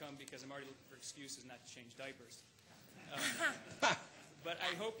decided to come because I'm already looking for excuses not to change diapers. But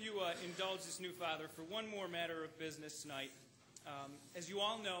I hope you indulge this new father for one more matter of business tonight. As you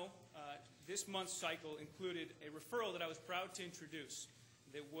all know, this month's cycle included a referral that I was proud to introduce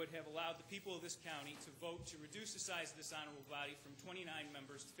that would have allowed the people of this county to vote to reduce the size of this honorable body from 29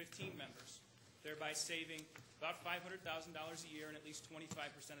 members to 15 members, thereby saving about $500,000 a year and at least 25%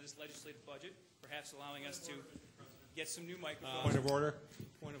 of this legislative budget, perhaps allowing us to get some new microphones. Point of order.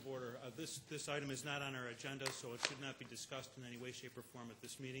 Point of order. This item is not on our agenda, so it should not be discussed in any way, shape, or form at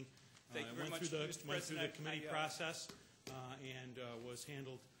this meeting. Thank you very much, Mr. Mr. Went through the President. committee process and was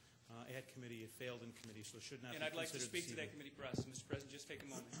handled at committee. It failed in committee, so it should not be And I'd like to considered speak to this that committee process, Mr. President. Just take a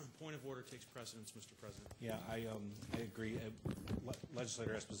moment. Point of order takes precedence, Mr. President. Yeah, I agree.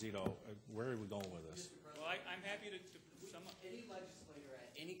 Legislator Esposito, where are we going with this? Well, I'm happy to sum up. Any legislator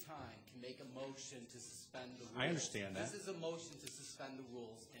at any time can make a motion to suspend the rules. I understand that. This is a motion to suspend the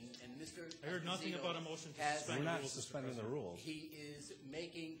rules, and Mr. I heard nothing Esposito about a motion to has- suspend We're the not rules. suspending the rules. He is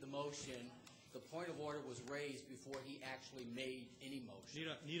making the motion. The point of order was raised before he actually made any motion.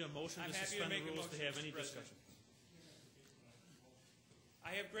 Need a motion I'm to happy suspend the make a rules to motion, have Mr. any President. discussion.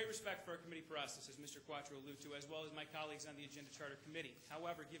 I have great respect for our committee process, as Mr. Quattro alluded to, as well as my colleagues on the Agenda Charter Committee.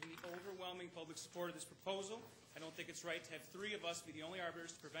 However, given the overwhelming public support of this proposal, I don't think it's right to have three of us be the only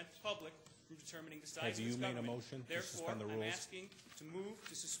arbiters to prevent the public from determining the size Have of this you made a government. motion to Therefore, suspend the I'm rules? asking to move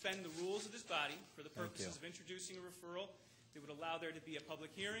to suspend the rules of this body for the Thank purposes you. of introducing a referral that would allow there to be a public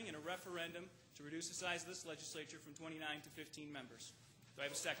hearing and a referendum to reduce the size of this legislature from 29 to 15 members. Do I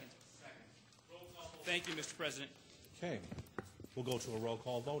have a second? Second. Thank you, Mr. President. Okay. We'll go to a roll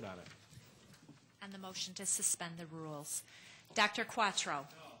call vote on it. On the motion to suspend the rules. Dr. Quattro.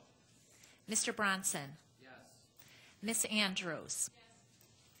 No. Mr. Bronson. Yes. Ms. Andrews.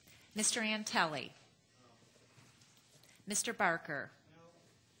 Yes. Mr. Antelli. No. Mr. Barker.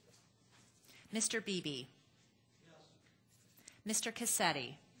 No. Mr. Beebe. Yes. Mr.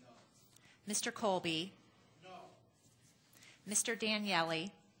 Cassetti. No. Mr. Colby. No. Mr. Daniele.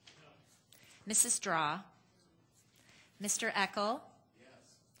 No. Mrs. Draw. Mr. Eckel.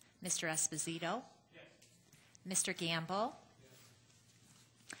 Mr. Esposito. Yes. Mr. Gamble.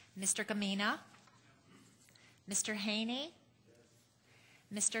 Yes. Mr. Gamina. No. Mr. Haney.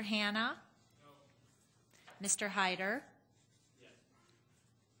 Yes. Mr. Hanna. No. Mr. Hyder. Yes.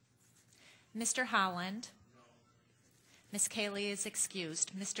 Mr. Holland. No. Ms. Cayley is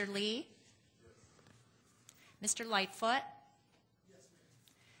excused. Mr. Lee. Yes. Mr. Lightfoot.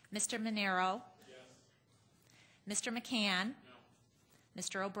 Yes, Mr. Monero. Yes. Mr. McCann.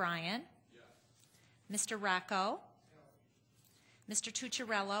 Mr. O'Brien. Yes. Mr. Rocco. No. Mr.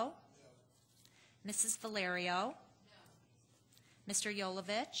 Tucciarello. No. Mrs. Valerio. No. Mr.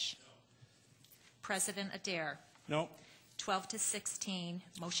 Yolovich. No. President Adair. No. 12 to 16.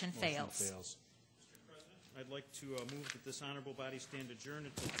 Motion fails. Motion fails. Mr. President, I'd like to move that this honorable body stand adjourned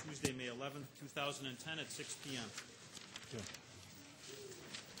until Tuesday, May 11th, 2010 at 6 p.m. Sure.